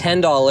drive for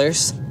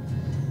 $10,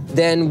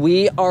 then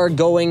we are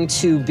going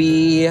to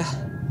be,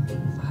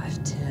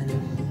 5,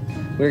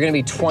 10, we're gonna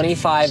be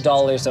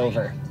 $25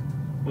 over.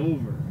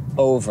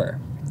 Over.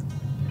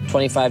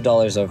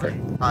 $25 over.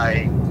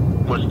 I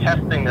was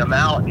testing them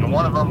out, and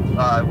one of them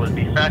was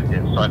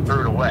defective, so I threw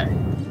it away.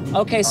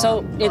 Okay,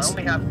 so I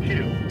only have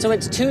 2. So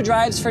it's 2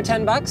 drives for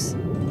 $10?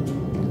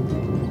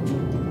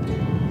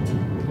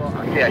 Well,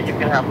 yeah, you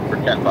can have them for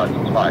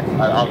 $10. It's fine. You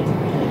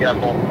can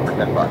have both for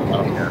 $10. I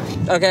don't care.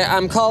 Okay,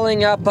 I'm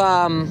calling up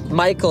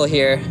Michael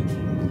here.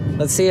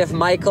 Let's see if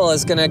Michael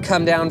is gonna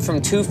come down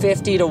from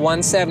 250 to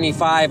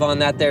 175 on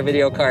that there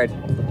video card.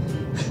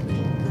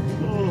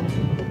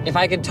 If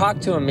I could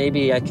talk to him,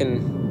 maybe I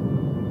can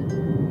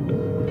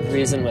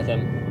reason with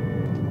him.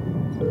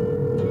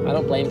 I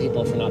don't blame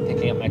people for not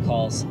picking up my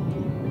calls.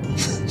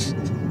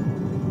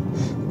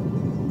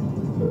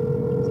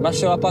 Must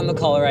show up on the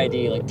caller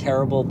ID, like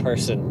terrible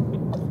person.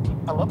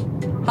 Hello?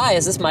 Hi,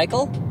 is this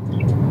Michael?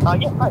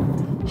 Yeah, hi.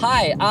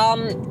 Hi,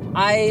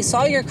 I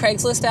saw your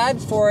Craigslist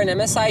ad for an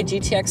MSI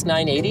GTX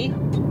 980.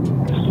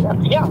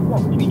 Yeah, you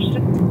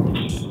interested?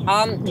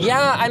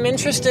 Yeah, I'm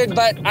interested,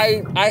 but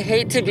I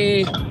hate to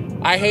be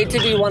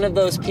one of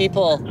those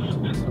people,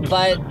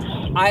 but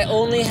I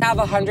only have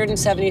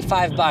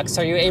 $175.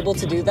 Are you able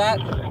to do that?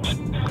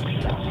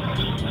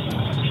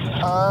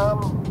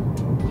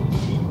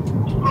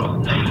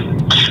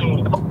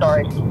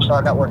 Sorry,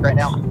 I'm at work right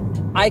now.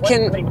 I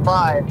can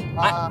 175.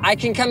 I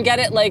can come get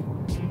it like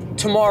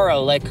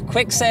tomorrow, like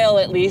quick sale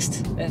at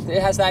least. It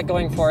has that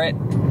going for it.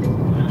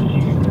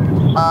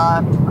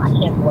 I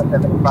can't do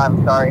 175.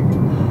 I'm sorry.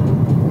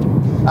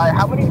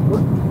 How many?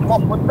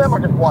 What's them or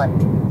just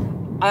one?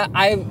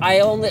 I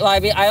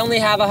only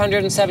have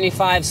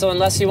 175, so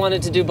unless you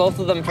wanted to do both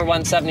of them for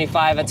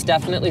 175, it's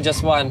definitely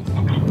just one.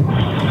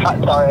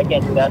 Sorry, I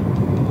can't do that.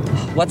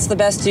 What's the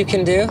best you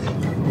can do?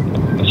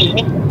 Excuse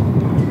me?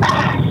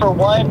 For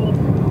one,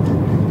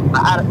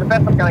 the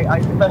best I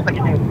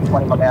can do is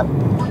 20, my man.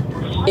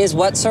 Is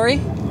what, sorry?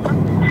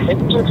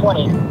 It's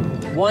 220.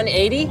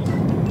 180?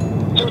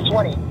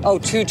 220. Oh,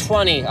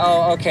 220.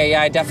 Oh, okay,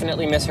 yeah, I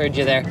definitely misheard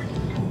you there.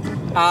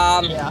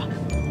 Yeah.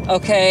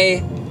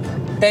 Okay.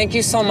 Thank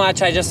you so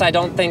much. I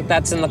don't think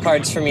that's in the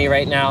cards for me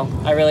right now.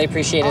 I really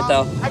appreciate it,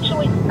 though.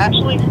 Actually,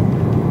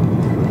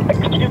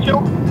 could you do 2?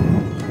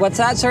 What's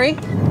that, sorry?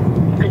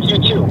 Could you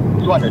do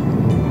 200?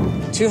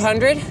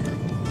 200?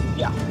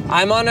 Yeah.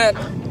 I'm on a...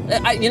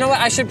 you know what?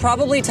 I should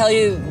probably tell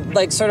you,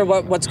 like, sort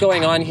of what's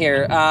going on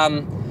here.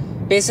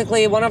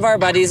 Basically, one of our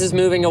buddies is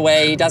moving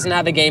away. He doesn't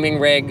have a gaming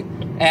rig.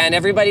 And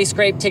everybody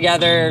scraped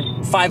together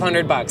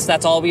 $500.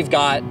 That's all we've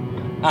got.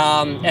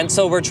 And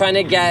so we're trying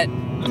to get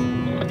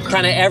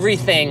kind of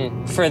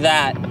everything for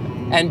that.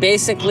 And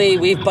basically,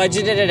 we've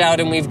budgeted it out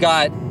and we've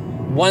got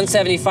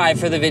 175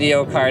 for the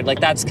video card. Like,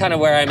 that's kind of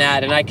where I'm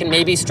at. And I can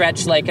maybe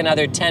stretch like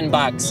another $10.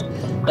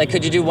 Like,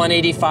 could you do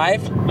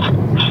 185?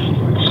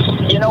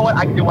 You know what?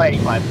 I can do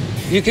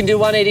 185. You can do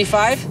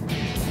 185?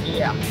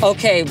 Yeah.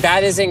 Okay,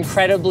 that is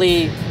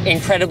incredibly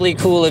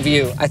cool of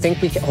you. I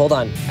think we can, hold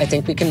on. I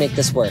think we can make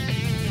this work.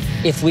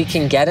 If we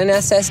can get an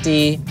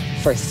SSD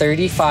for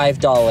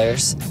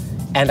 $35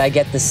 and I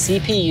get the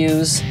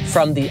CPUs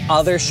from the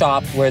other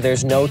shop where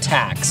there's no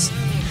tax,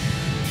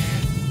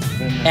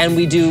 and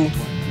we do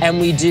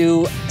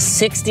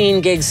 16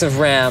 gigs of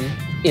RAM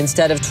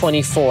instead of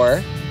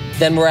 24,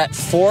 then we're at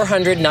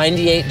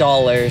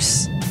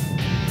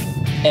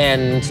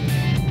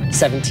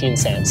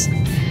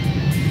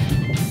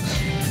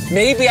 $498.17.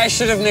 Maybe I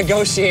should have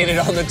negotiated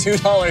on the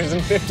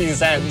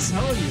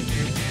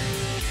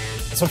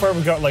 $2.50. So far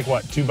we've got like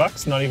what,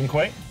 $2? Not even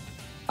quite?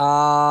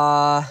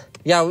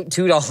 Yeah,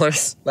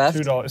 $2 left.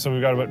 $2. So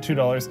we've got about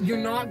 $2. You're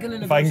not gonna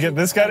negotiate. If I can get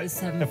this guy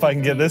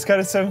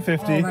to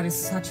 $750, that is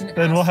such an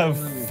then we'll have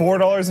move.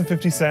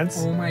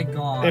 $4.50. Oh my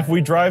god. If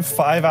we drive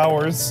 5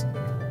 hours,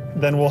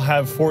 then we'll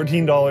have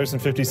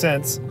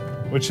 $14.50,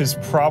 which is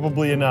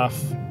probably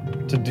enough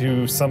to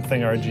do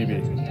something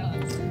RGB.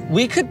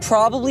 We could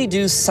probably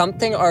do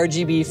something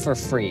RGB for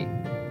free.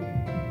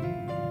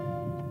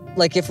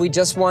 Like if we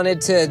just wanted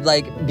to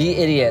like be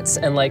idiots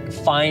and like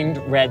find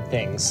red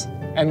things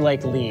and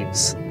like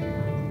leaves.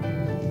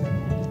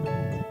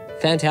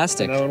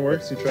 Fantastic. And that one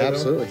works? You tried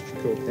Absolutely. that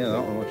one? Cool. Yeah,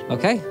 that one works.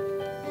 Okay.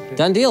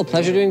 Done deal.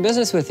 Pleasure doing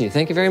business with you.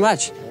 Thank you very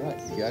much. All right,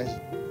 you guys.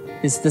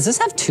 Does this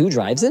have 2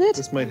 drives in it?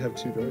 This might have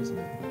 2 drives in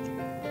it.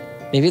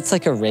 Maybe it's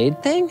like a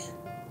RAID thing?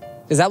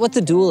 Is that what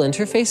the dual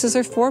interfaces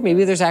are for?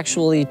 Maybe there's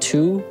actually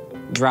 2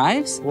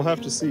 drives? We'll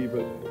have to see,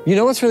 but... You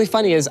know what's really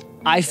funny is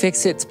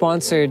iFixit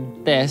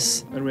sponsored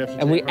this, And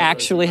we,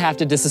 actually have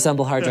to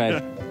disassemble hard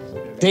drive.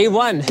 Day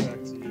 1.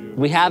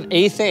 We have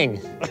a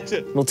thing.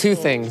 Well, two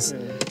things.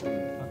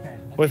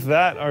 With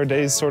that, our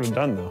day's sort of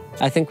done, though.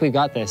 I think we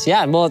got this.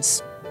 Yeah, well,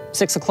 it's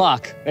 6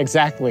 o'clock,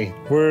 exactly.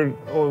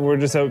 We're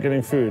just out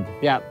getting food.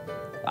 Yeah,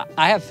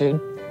 I have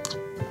food.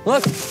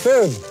 Look,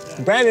 food.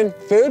 Brandon,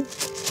 food?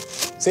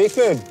 See,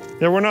 food.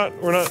 Yeah, we're not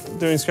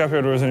doing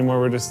Scrapyard Wars anymore.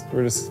 We're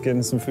just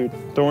getting some food.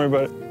 Don't worry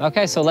about it.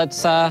 Okay, so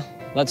let's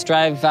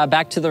drive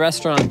back to the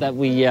restaurant that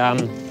we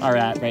are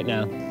at right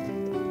now.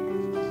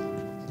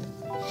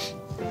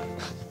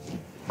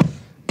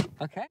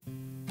 Okay.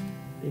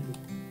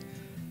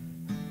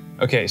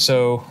 Okay,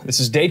 so this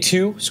is day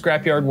 2,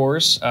 Scrapyard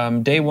Wars.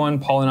 Day 1,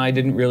 Paul and I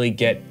didn't really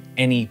get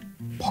any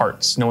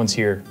parts. No one's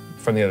here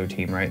from the other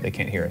team, right? They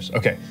can't hear us.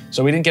 Okay,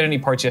 so we didn't get any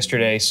parts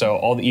yesterday, so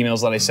all the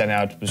emails that I sent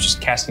out was just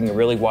casting a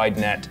really wide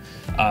net,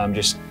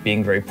 just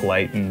being very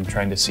polite and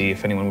trying to see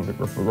if anyone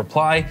would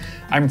reply.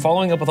 I'm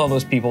following up with all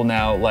those people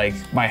now, like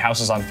my house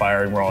is on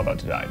fire and we're all about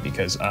to die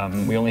because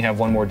we only have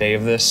one more day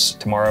of this.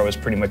 Tomorrow is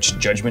pretty much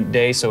Judgment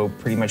Day, so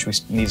pretty much we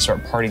need to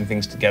start parting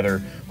things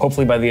together,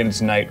 hopefully by the end of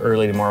tonight,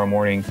 early tomorrow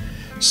morning.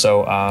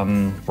 So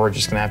we're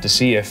just gonna have to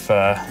see if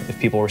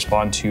people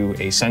respond to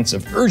a sense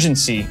of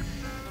urgency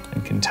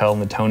and can tell in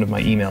the tone of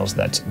my emails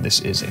that this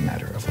is a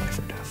matter of life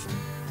or death.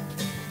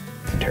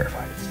 I'm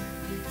terrified.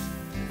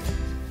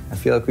 I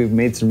feel like we've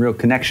made some real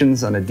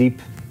connections on a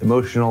deep,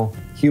 emotional,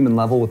 human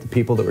level with the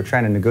people that we're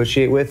trying to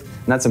negotiate with,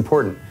 and that's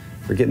important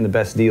for getting the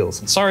best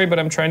deals. Sorry, but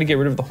I'm trying to get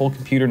rid of the whole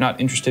computer, not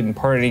interested in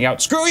partying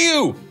out. Screw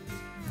you!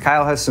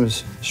 Kyle has some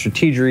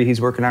strategery he's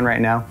working on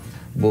right now.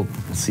 We'll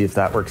see if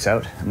that works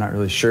out. I'm not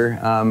really sure.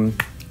 Are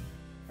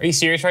you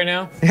serious right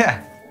now?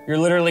 Yeah. You're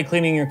literally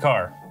cleaning your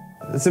car.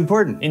 It's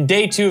important. In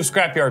day 2 of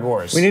Scrapyard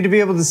Wars. We need to be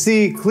able to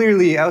see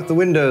clearly out the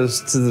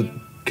windows to the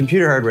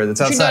computer hardware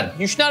that's outside.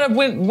 You should not have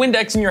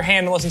Windex in your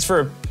hand unless it's for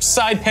a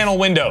side panel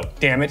window,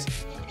 damn it.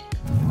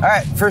 All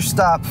right, first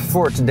stop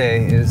for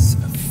today is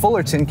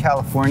Fullerton,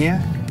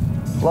 California.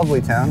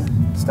 Lovely town,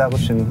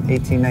 established in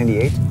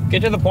 1898. Get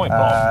to the point,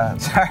 Paul.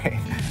 Sorry.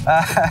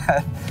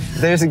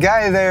 There's a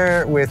guy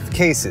there with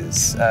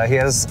cases.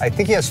 I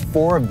think he has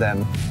 4 of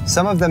them.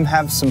 Some of them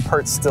have some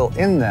parts still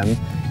in them.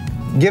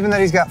 Given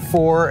that he's got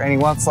 4 and he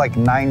wants like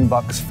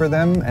 $9 for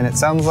them, and it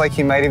sounds like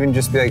he might even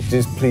just be like,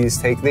 just please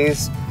take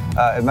these.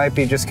 It might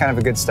be just kind of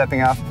a good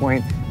stepping off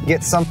point.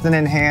 Get something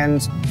in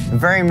hand,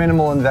 very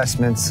minimal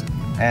investments,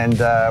 and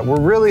we're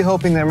really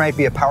hoping there might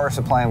be a power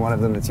supply in one of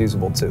them that's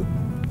usable too.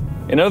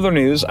 In other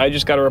news, I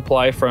just got a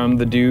reply from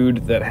the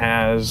dude that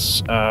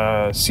has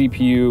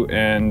CPU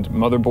and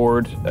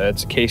motherboard.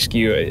 It's a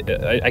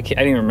K-SKU. I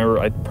can't even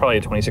remember. Probably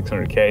a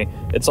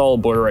 2600K. It's all a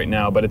blur right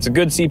now, but it's a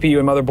good CPU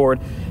and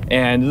motherboard.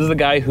 And this is the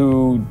guy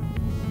who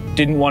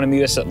didn't want to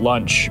meet us at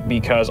lunch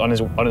because on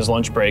his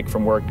lunch break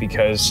from work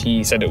because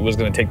he said it was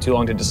going to take too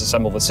long to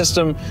disassemble the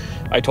system.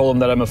 I told him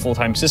that I'm a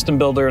full-time system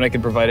builder and I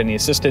could provide any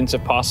assistance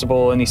if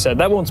possible, and he said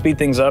that won't speed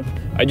things up.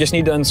 I just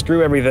need to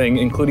unscrew everything,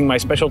 including my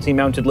specialty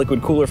mounted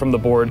liquid cooler from the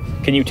board.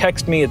 Can you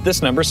text me at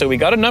this number? So we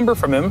got a number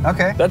from him.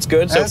 Okay. That's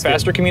good. So that's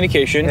faster good.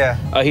 Communication.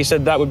 Yeah. He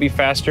said that would be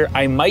faster.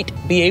 I might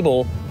be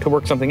able to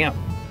work something out.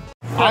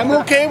 I'm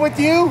okay with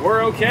you.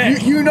 We're okay.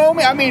 You know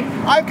me. I mean,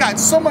 I've got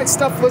so much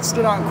stuff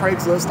listed on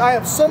Craigslist. I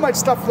have so much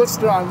stuff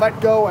listed on Let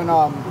Go and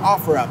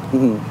OfferUp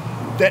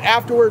that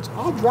afterwards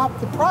I'll drop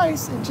the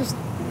price and just.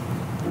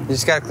 You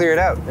just gotta clear it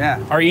out.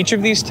 Yeah. Are each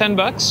of these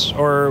 $10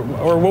 or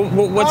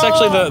what's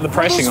actually the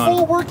pricing for on? this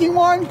full working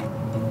one,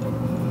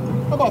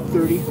 about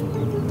 30.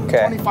 Okay.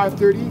 25,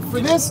 30. For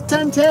this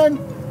 10,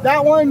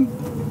 that one,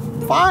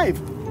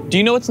 5. Do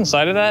you know what's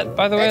inside of that,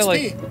 by the way? XP.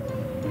 Like,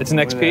 it's an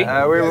XP?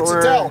 It's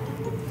a Dell.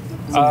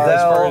 As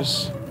far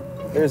as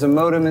there's a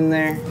modem in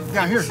there.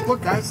 Yeah, here,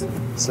 look, guys.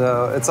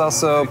 So it's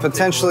also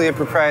potentially a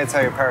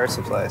proprietary power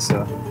supply.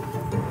 So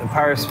the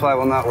power supply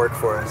will not work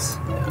for us.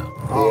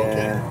 Oh,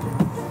 okay.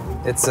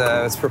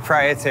 It's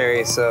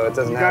proprietary, so it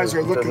doesn't have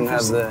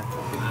the.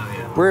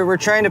 We're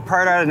trying to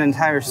part out an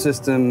entire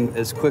system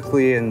as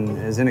quickly and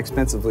as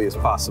inexpensively as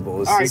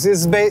possible. This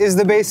is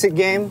the basic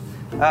game.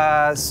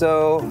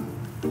 So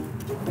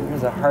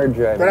there's a hard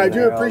drive. But I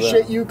do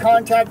appreciate you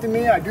contacting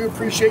me. I do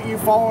appreciate you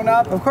following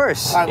up. Of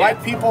course. I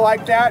like people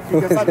like that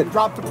because I can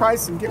drop the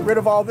price and get rid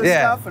of all this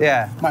stuff.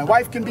 And my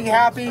wife can be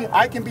happy.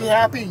 I can be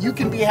happy. You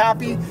can be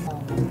happy.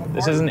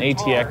 This is an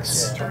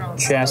ATX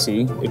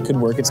chassis. It could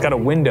work. It's got a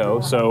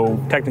window,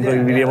 so technically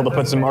we'd be able to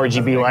put some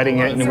RGB lighting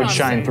in it and it would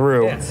shine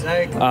through.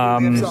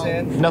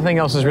 Nothing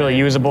else is really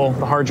usable.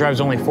 The hard drive's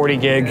only 40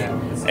 gig,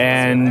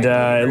 and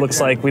it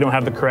looks like we don't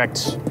have the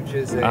correct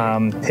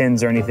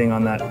pins or anything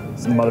on that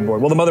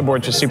motherboard. Well, the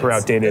motherboard's just super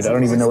outdated. I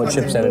don't even know what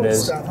chipset it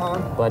is.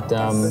 But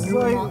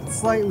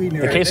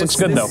the case looks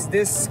good, though.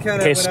 The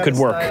case could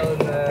work.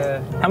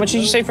 How much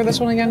did you say for this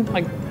one again?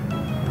 Like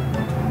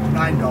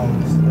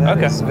 $9.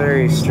 Okay. It's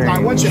very strange. I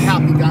want you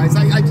happy, guys.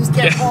 I just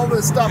can't haul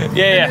this stuff and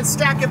then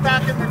stack it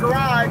back in the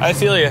garage. I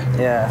feel you.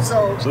 Yeah.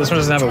 So this one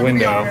doesn't have a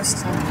window.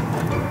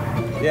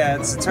 Yeah,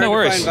 it's hard no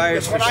worries. to find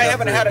buyers for when I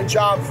haven't had a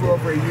job for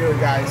over a year,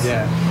 guys.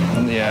 Yeah.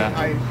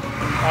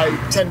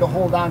 I tend to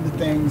hold on to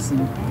things and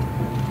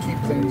keep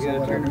things or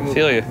whatever.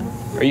 Feel you.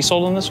 Are you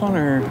sold on this one,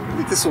 or? I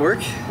think this will work.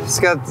 It's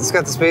got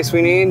the space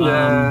we need. You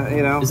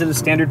know. Is it a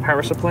standard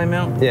power supply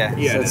mount? Yeah.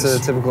 Yeah. It's a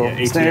typical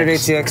standard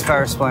ATX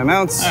power supply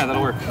mounts. Yeah,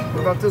 that'll work.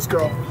 What about this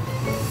girl?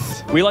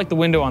 We like the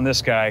window on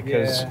this guy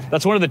because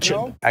that's one of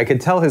the. I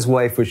could tell his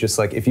wife was just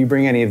like, if you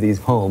bring any of these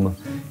home,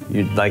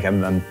 you'd like,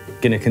 I'm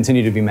gonna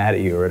continue to be mad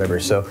at you or whatever.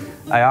 So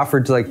I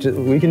offered to like,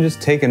 we can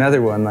just take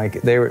another one.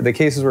 Like the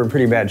cases were in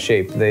pretty bad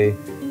shape. They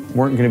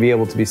weren't gonna be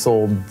able to be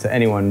sold to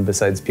anyone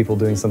besides people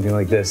doing something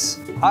like this.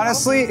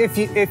 Honestly,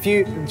 if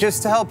you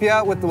just to help you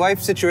out with the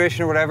wife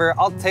situation or whatever,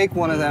 I'll take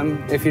one of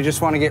them if you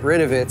just want to get rid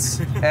of it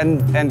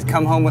and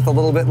come home with a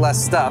little bit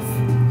less stuff.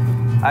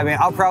 I mean,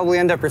 I'll probably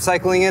end up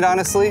recycling it,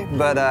 honestly,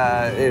 but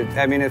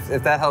I mean, if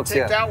that helps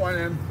you. Take that one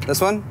in. This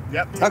one?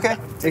 Yep. Okay,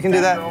 we can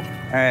do that. All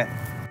right.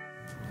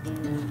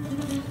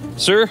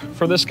 Sir,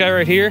 for this guy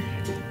right here,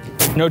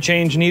 no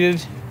change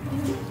needed.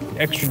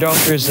 Extra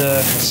dollar is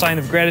a sign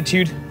of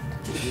gratitude.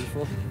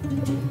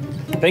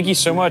 Thank you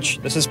so much.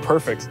 This is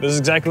perfect. This is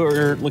exactly what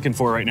we're looking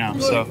for right now.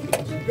 So,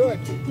 Good.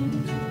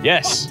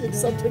 yes, Did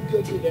something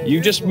good today.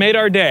 you just made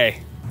our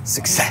day.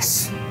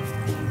 Success.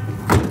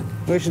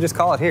 We should just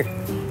call it here.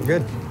 We're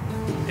good.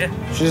 Yeah.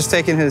 Should just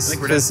taken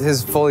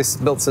his fully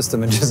built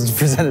system and just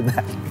presented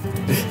that.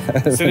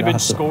 Should have been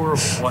score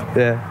of 1.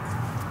 Yeah.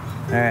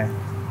 All right.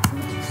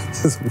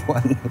 Just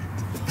 1.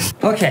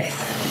 Okay,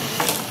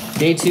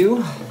 day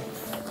 2.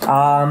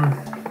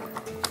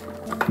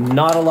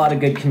 Not a lot of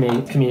good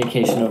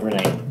communication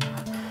overnight.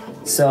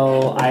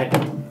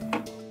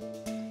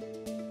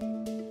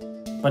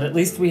 But at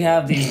least we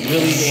have these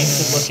really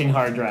ancient looking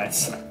hard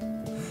drives.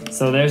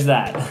 So there's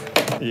that.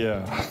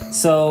 Yeah.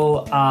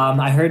 So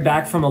I heard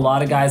back from a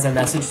lot of guys I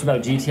messaged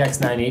about GTX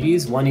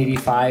 980s.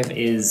 185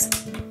 is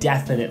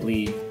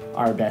definitely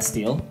our best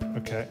deal.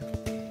 Okay.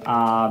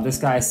 This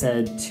guy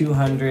said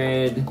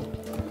 200.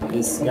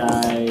 This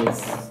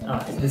guy's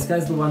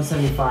the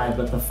 175,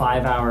 but the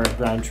 5-hour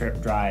round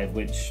trip drive,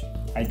 which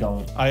I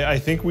don't. I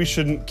think we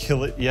shouldn't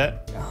kill it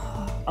yet.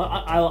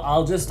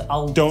 I'll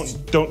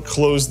Don't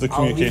close the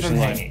communication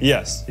line. Hanging.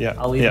 Yes. Yeah.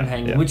 I'll leave him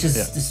hanging, which is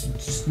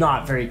just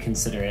not very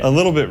considerate. A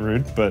little bit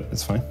rude, but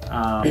it's fine.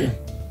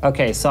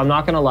 Okay, so I'm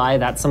not gonna lie,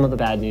 that's some of the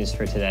bad news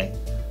for today.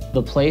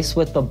 The place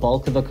with the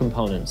bulk of the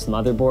components,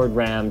 motherboard,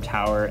 RAM,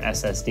 tower,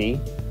 SSD,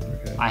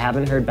 I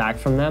haven't heard back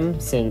from them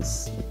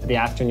since the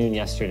afternoon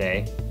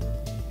yesterday.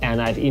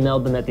 And I've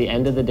emailed them at the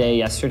end of the day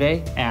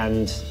yesterday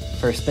and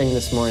first thing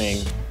this morning.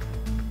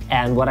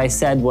 And what I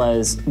said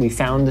was, we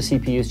found the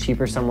CPUs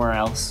cheaper somewhere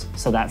else,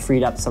 so that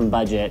freed up some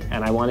budget.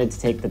 And I wanted to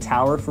take the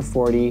tower for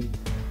 40,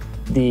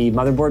 the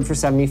motherboard for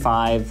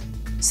 75,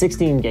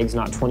 16 gigs,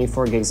 not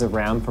 24 gigs of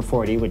RAM for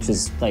 40, which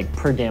is like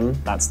per DIMM,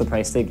 that's the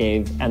price they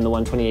gave, and the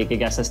 128 gig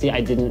SSD.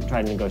 I didn't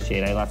try to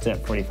negotiate, I left it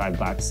at 45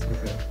 bucks.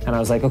 Okay. And I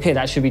was like, okay,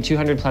 that should be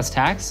 200 plus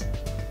tax.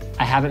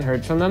 I haven't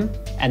heard from them,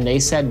 and they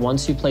said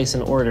once you place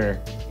an order,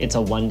 it's a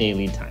 1-day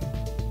lead time.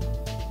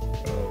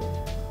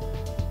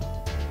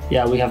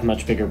 Yeah, we have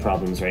much bigger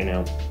problems right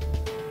now.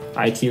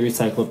 IT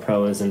Recycle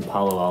Pro is in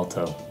Palo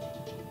Alto.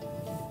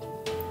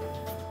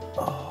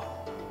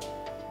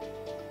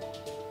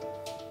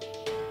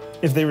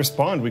 If they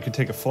respond, we could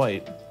take a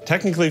flight.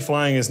 Technically,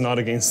 flying is not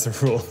against the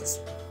rules.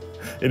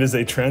 It is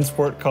a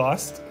transport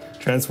cost.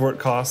 Transport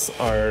costs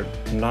are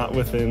not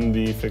within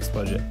the fixed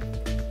budget.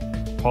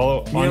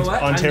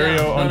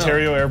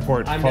 Ontario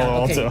Airport,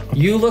 Palo Alto.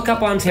 You look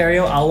up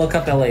Ontario, I'll look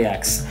up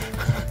LAX.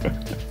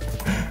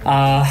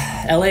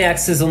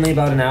 LAX is only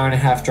about an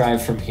hour-and-a-half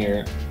drive from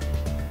here.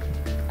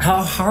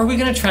 How are we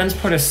gonna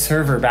transport a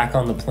server back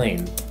on the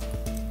plane?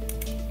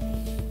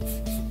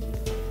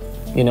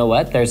 You know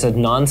what? There's a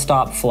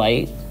non-stop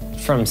flight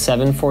from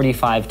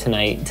 7:45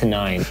 tonight to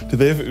 9. Do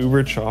they have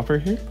Uber Chopper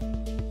here?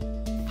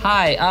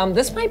 Hi,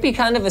 this might be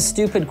kind of a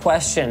stupid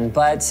question,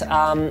 but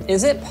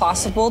is it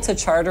possible to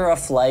charter a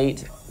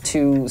flight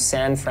to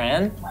San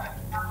Fran?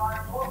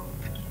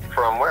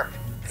 From where?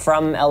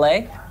 From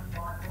LA?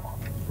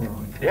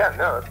 Yeah,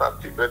 no, that's not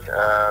stupid.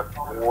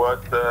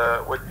 What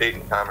date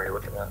and time are you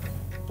looking at?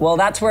 Well,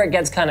 that's where it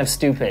gets kind of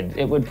stupid.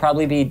 It would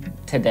probably be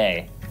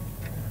today.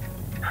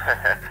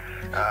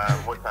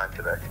 What time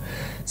today?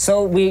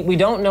 So we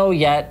don't know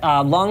yet.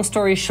 Long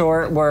story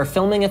short, we're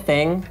filming a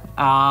thing,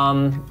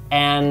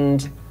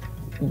 and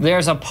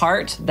there's a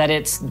part that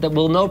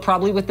we'll know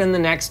probably within the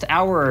next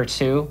hour or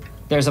two.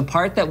 There's a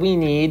part that we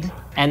need,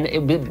 and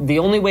the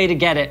only way to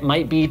get it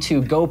might be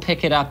to go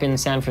pick it up in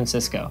San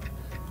Francisco.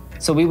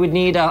 So we would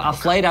need a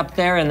flight up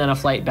there and then a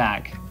flight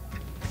back.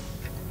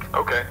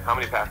 Okay, how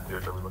many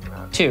passengers are we looking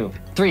at?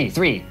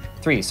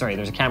 Three. Sorry,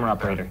 there's a camera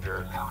operator.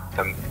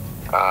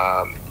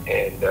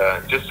 And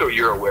just so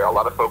you're aware, a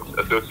lot of folks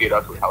associate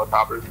us with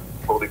helicopters,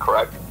 totally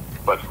correct.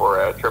 But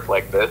for a trip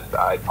like this,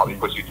 I'd probably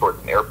push you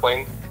towards an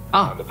airplane.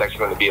 It's actually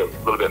going to be a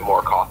little bit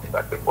more cost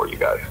effective for you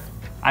guys.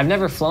 I've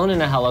never flown in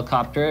a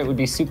helicopter. It would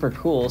be super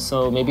cool,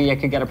 so maybe I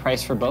could get a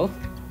price for both?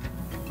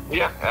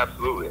 Yeah,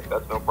 absolutely.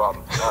 That's no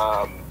problem.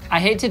 I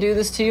hate to do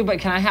this to you, but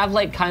can I have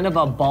like kind of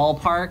a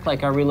ballpark?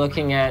 Like, are we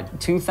looking at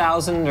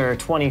 2,000 or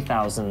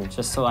 20,000?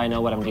 Just so I know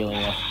what I'm dealing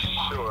with.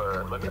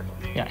 Sure, let me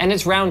see. Yeah, and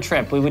it's round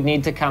trip. We would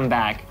need to come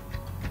back.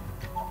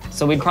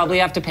 So we'd probably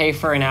have to pay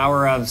for an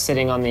hour of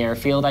sitting on the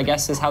airfield, I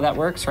guess is how that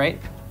works, right?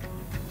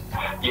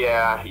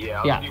 Yeah.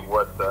 I'll see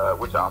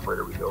which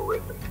operator we go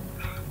with. And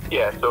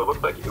yeah, so it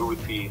looks like it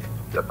would be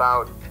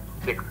about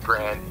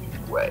 $6,000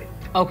 each way.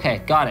 Okay,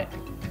 got it.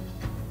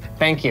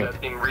 Thank you. Does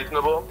that seem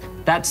reasonable?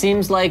 That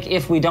seems like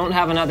if we don't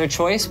have another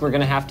choice, we're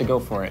gonna have to go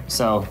for it,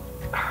 so.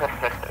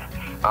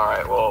 All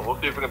right, well, we'll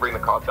see if we can bring the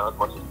cost down as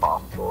much as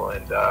possible.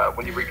 And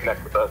when you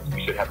reconnect with us,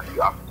 we should have a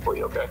few options for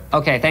you, okay?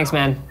 Okay, thanks,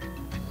 man.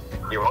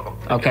 You're welcome.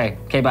 Okay,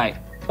 bye.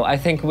 Well, I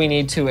think we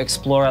need to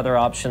explore other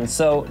options.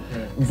 So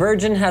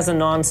Virgin has a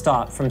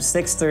nonstop from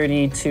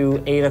 6:30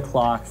 to 8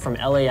 o'clock from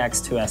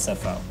LAX to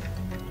SFO.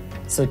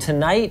 So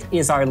tonight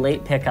is our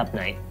late pickup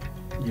night.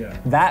 Yeah.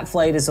 That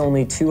flight is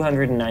only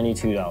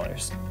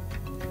 $292.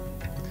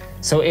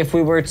 So if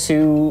we were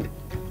to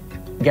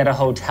get a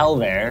hotel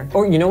there,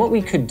 or you know what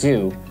we could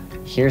do?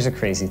 Here's a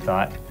crazy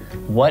thought.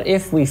 What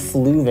if we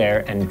flew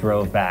there and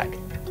drove back?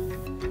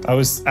 I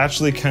was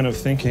actually kind of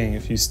thinking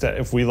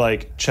if we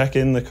like check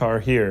in the car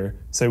here,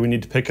 say we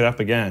need to pick it up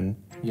again.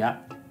 Yeah.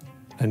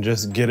 And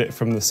just get it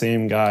from the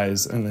same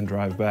guys and then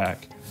drive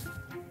back.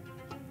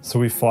 So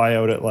we fly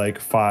out at like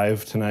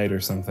 5 tonight or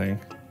something.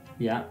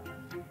 Yeah.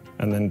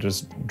 And then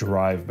just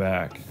drive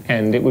back.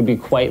 And it would be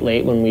quite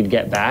late when we'd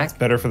get back. It's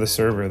better for the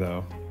server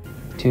though.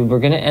 Dude, we're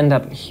gonna end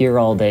up here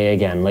all day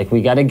again. Like,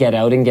 we gotta get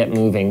out and get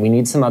moving. We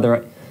need some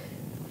other...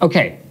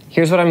 Okay,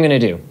 here's what I'm gonna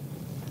do.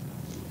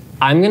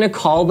 I'm gonna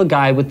call the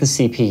guy with the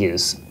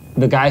CPUs,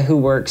 the guy who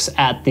works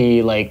at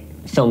the, like,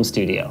 film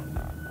studio.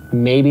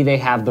 Maybe they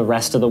have the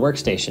rest of the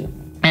workstation.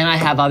 And I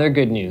have other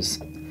good news.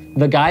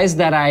 The guys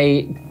that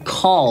I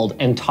called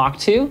and talked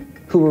to,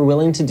 who were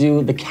willing to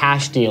do the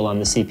cash deal on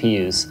the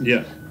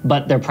CPUs,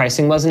 but their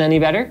pricing wasn't any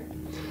better,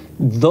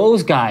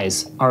 those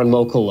guys are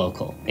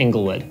local,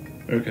 Inglewood.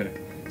 Okay.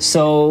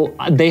 So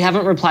they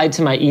haven't replied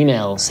to my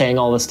email saying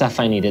all the stuff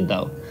I needed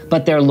though,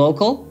 but they're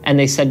local and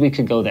they said we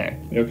could go there.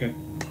 Okay.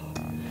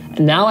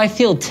 Now I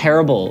feel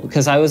terrible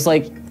because I was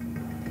like,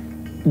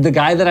 the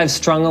guy that I've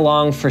strung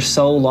along for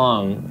so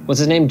long, what's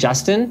his name,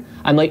 Justin?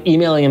 I'm like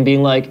emailing him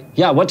being like,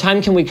 yeah, what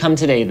time can we come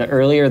today? The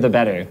earlier the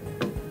better.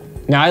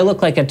 Now I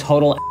look like a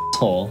total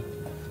asshole.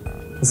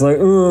 It's like,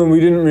 oh,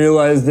 we didn't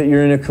realize that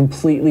you're in a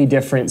completely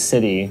different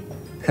city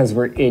because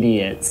we're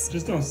idiots.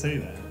 Just don't say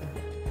that.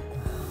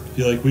 I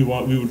feel like we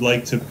would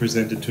like to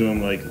present it to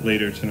him like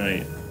later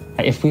tonight.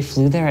 If we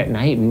flew there at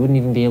night, we wouldn't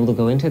even be able to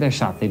go into their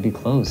shop. They'd be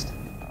closed.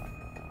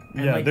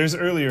 Yeah, like, there's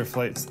earlier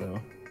flights though.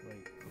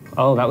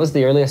 Oh, that was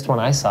the earliest one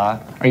I saw.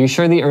 Are you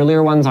sure the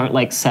earlier ones aren't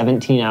like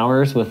 17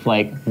 hours with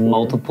like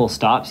multiple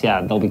stops?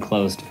 Yeah, they'll be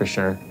closed for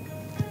sure.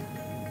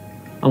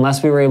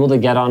 Unless we were able to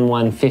get on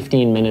one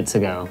 15 minutes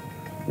ago.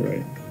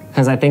 Right.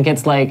 Because I think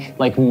it's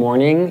like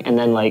morning and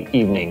then like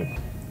evening.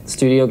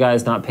 Studio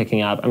guy's not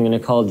picking up. I'm gonna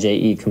call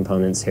JE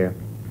Components here.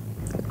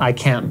 I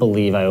can't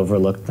believe I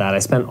overlooked that. I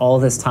spent all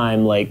this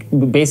time, like,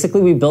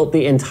 basically we built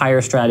the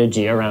entire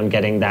strategy around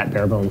getting that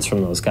bare bones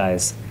from those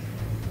guys.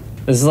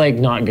 This is like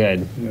not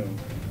good. No.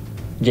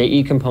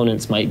 JE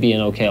Components might be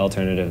an okay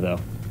alternative though.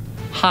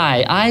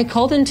 Hi, I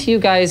called into you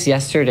guys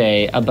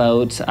yesterday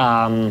about,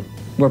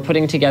 we're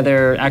putting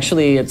together,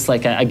 actually it's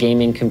like a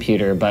gaming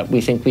computer, but we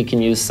think we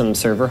can use some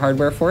server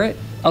hardware for it.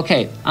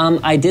 Okay,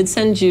 I did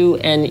send you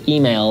an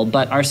email,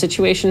 but our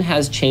situation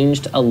has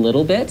changed a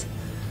little bit.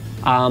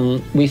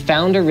 We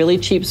found a really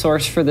cheap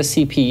source for the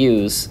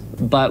CPUs,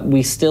 but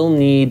we still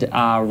need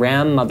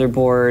RAM,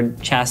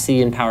 motherboard,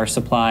 chassis and power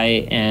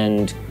supply,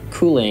 and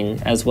cooling,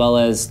 as well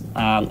as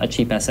a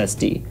cheap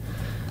SSD.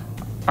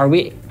 Are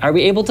we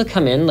able to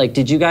come in? Like,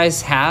 did you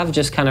guys have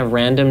just kind of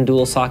random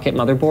dual socket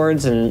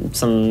motherboards and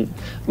some...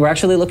 We're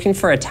actually looking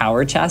for a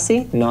tower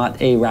chassis,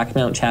 not a rack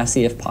mount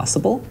chassis if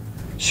possible.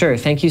 Sure,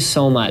 thank you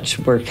so much.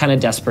 We're kind of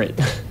desperate.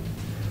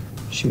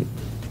 Shoot.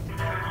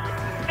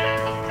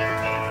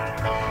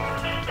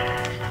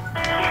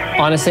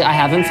 Honestly, I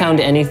haven't found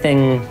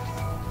anything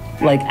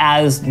like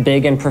as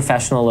big and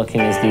professional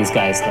looking as these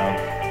guys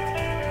though.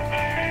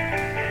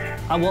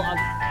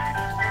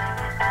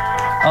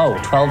 Oh,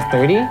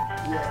 12:30?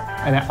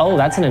 Yeah. Oh,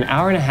 that's in an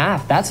hour and a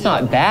half. That's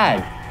not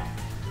bad.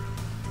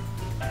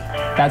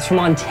 That's from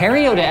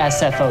Ontario to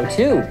SFO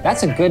too.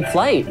 That's a good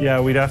flight.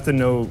 Yeah, we'd have to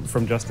know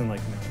from Justin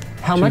like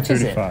how much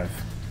is it? $235.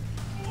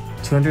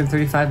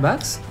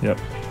 $235? Yep.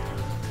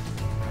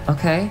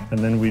 Okay. And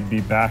then we'd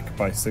be back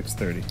by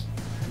 6:30.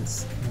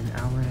 It's an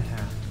hour and a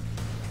half.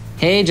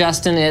 Hey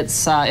Justin,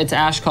 it's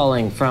Ash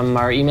calling from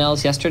our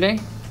emails yesterday.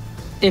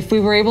 If we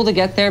were able to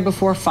get there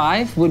before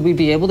 5, would we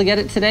be able to get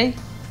it today?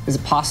 Is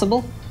it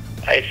possible?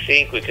 I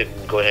think we can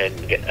go ahead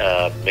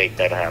and make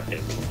that happen.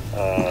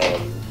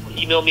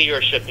 Email me your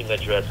shipping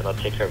address and I'll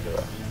take care of the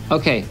rest.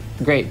 Okay,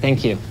 great,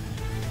 thank you.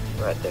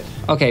 All right, thanks.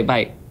 Okay,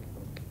 bye.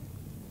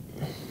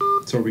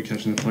 So are we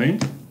catching the plane?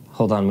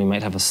 Hold on, we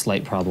might have a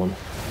slight problem.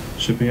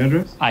 Shipping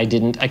address? I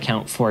didn't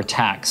account for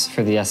tax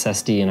for the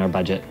SSD in our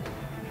budget.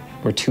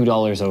 We're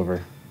 $2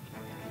 over.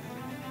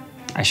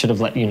 I should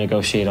have let you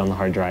negotiate on the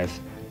hard drive.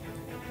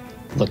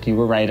 Look, you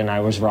were right and I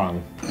was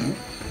wrong.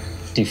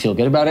 Do you feel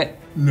good about it?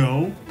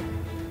 No.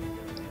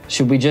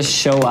 Should we just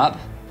show up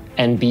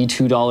and be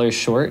 $2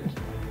 short?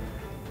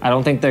 I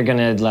don't think they're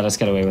gonna let us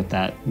get away with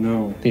that.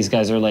 No. These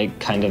guys are like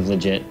kind of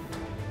legit.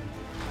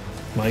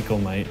 Michael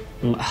might.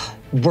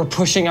 We're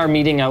pushing our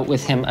meeting out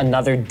with him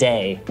another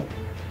day.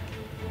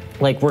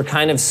 Like, we're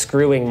kind of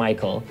screwing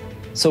Michael.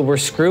 So we're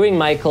screwing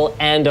Michael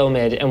and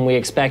Omid, and we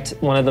expect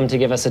one of them to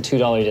give us a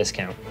 $2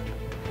 discount.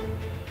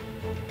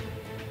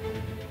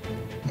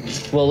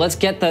 Well, let's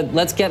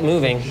get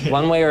moving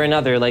one way or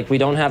another. Like, we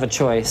don't have a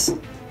choice.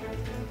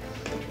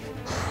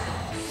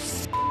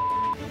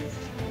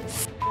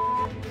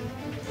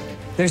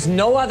 There's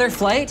no other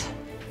flight?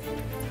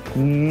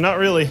 Not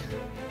really.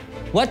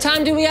 What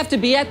time do we have to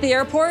be at the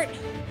airport?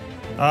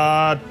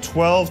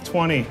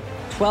 12:20.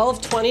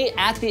 12:20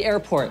 at the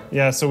airport.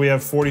 Yeah, so we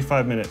have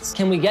 45 minutes.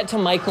 Can we get to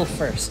Michael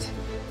first?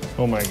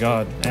 Oh my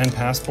God, and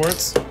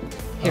passports?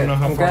 Here,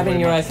 I'm grabbing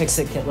your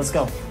iFixit kit, let's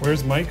go.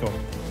 Where's Michael?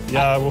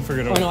 Yeah, we'll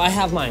figure it out. Oh no, I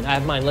have mine,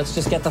 Let's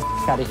just get the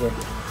out of here.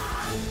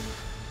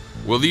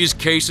 Will these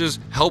cases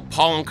help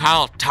Paul and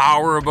Kyle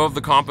tower above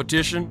the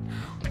competition?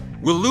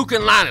 Will Luke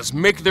and Linus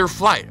make their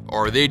flight,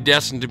 or are they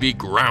destined to be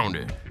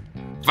grounded?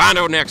 Find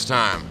out next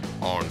time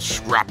on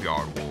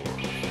Scrapyard Wars.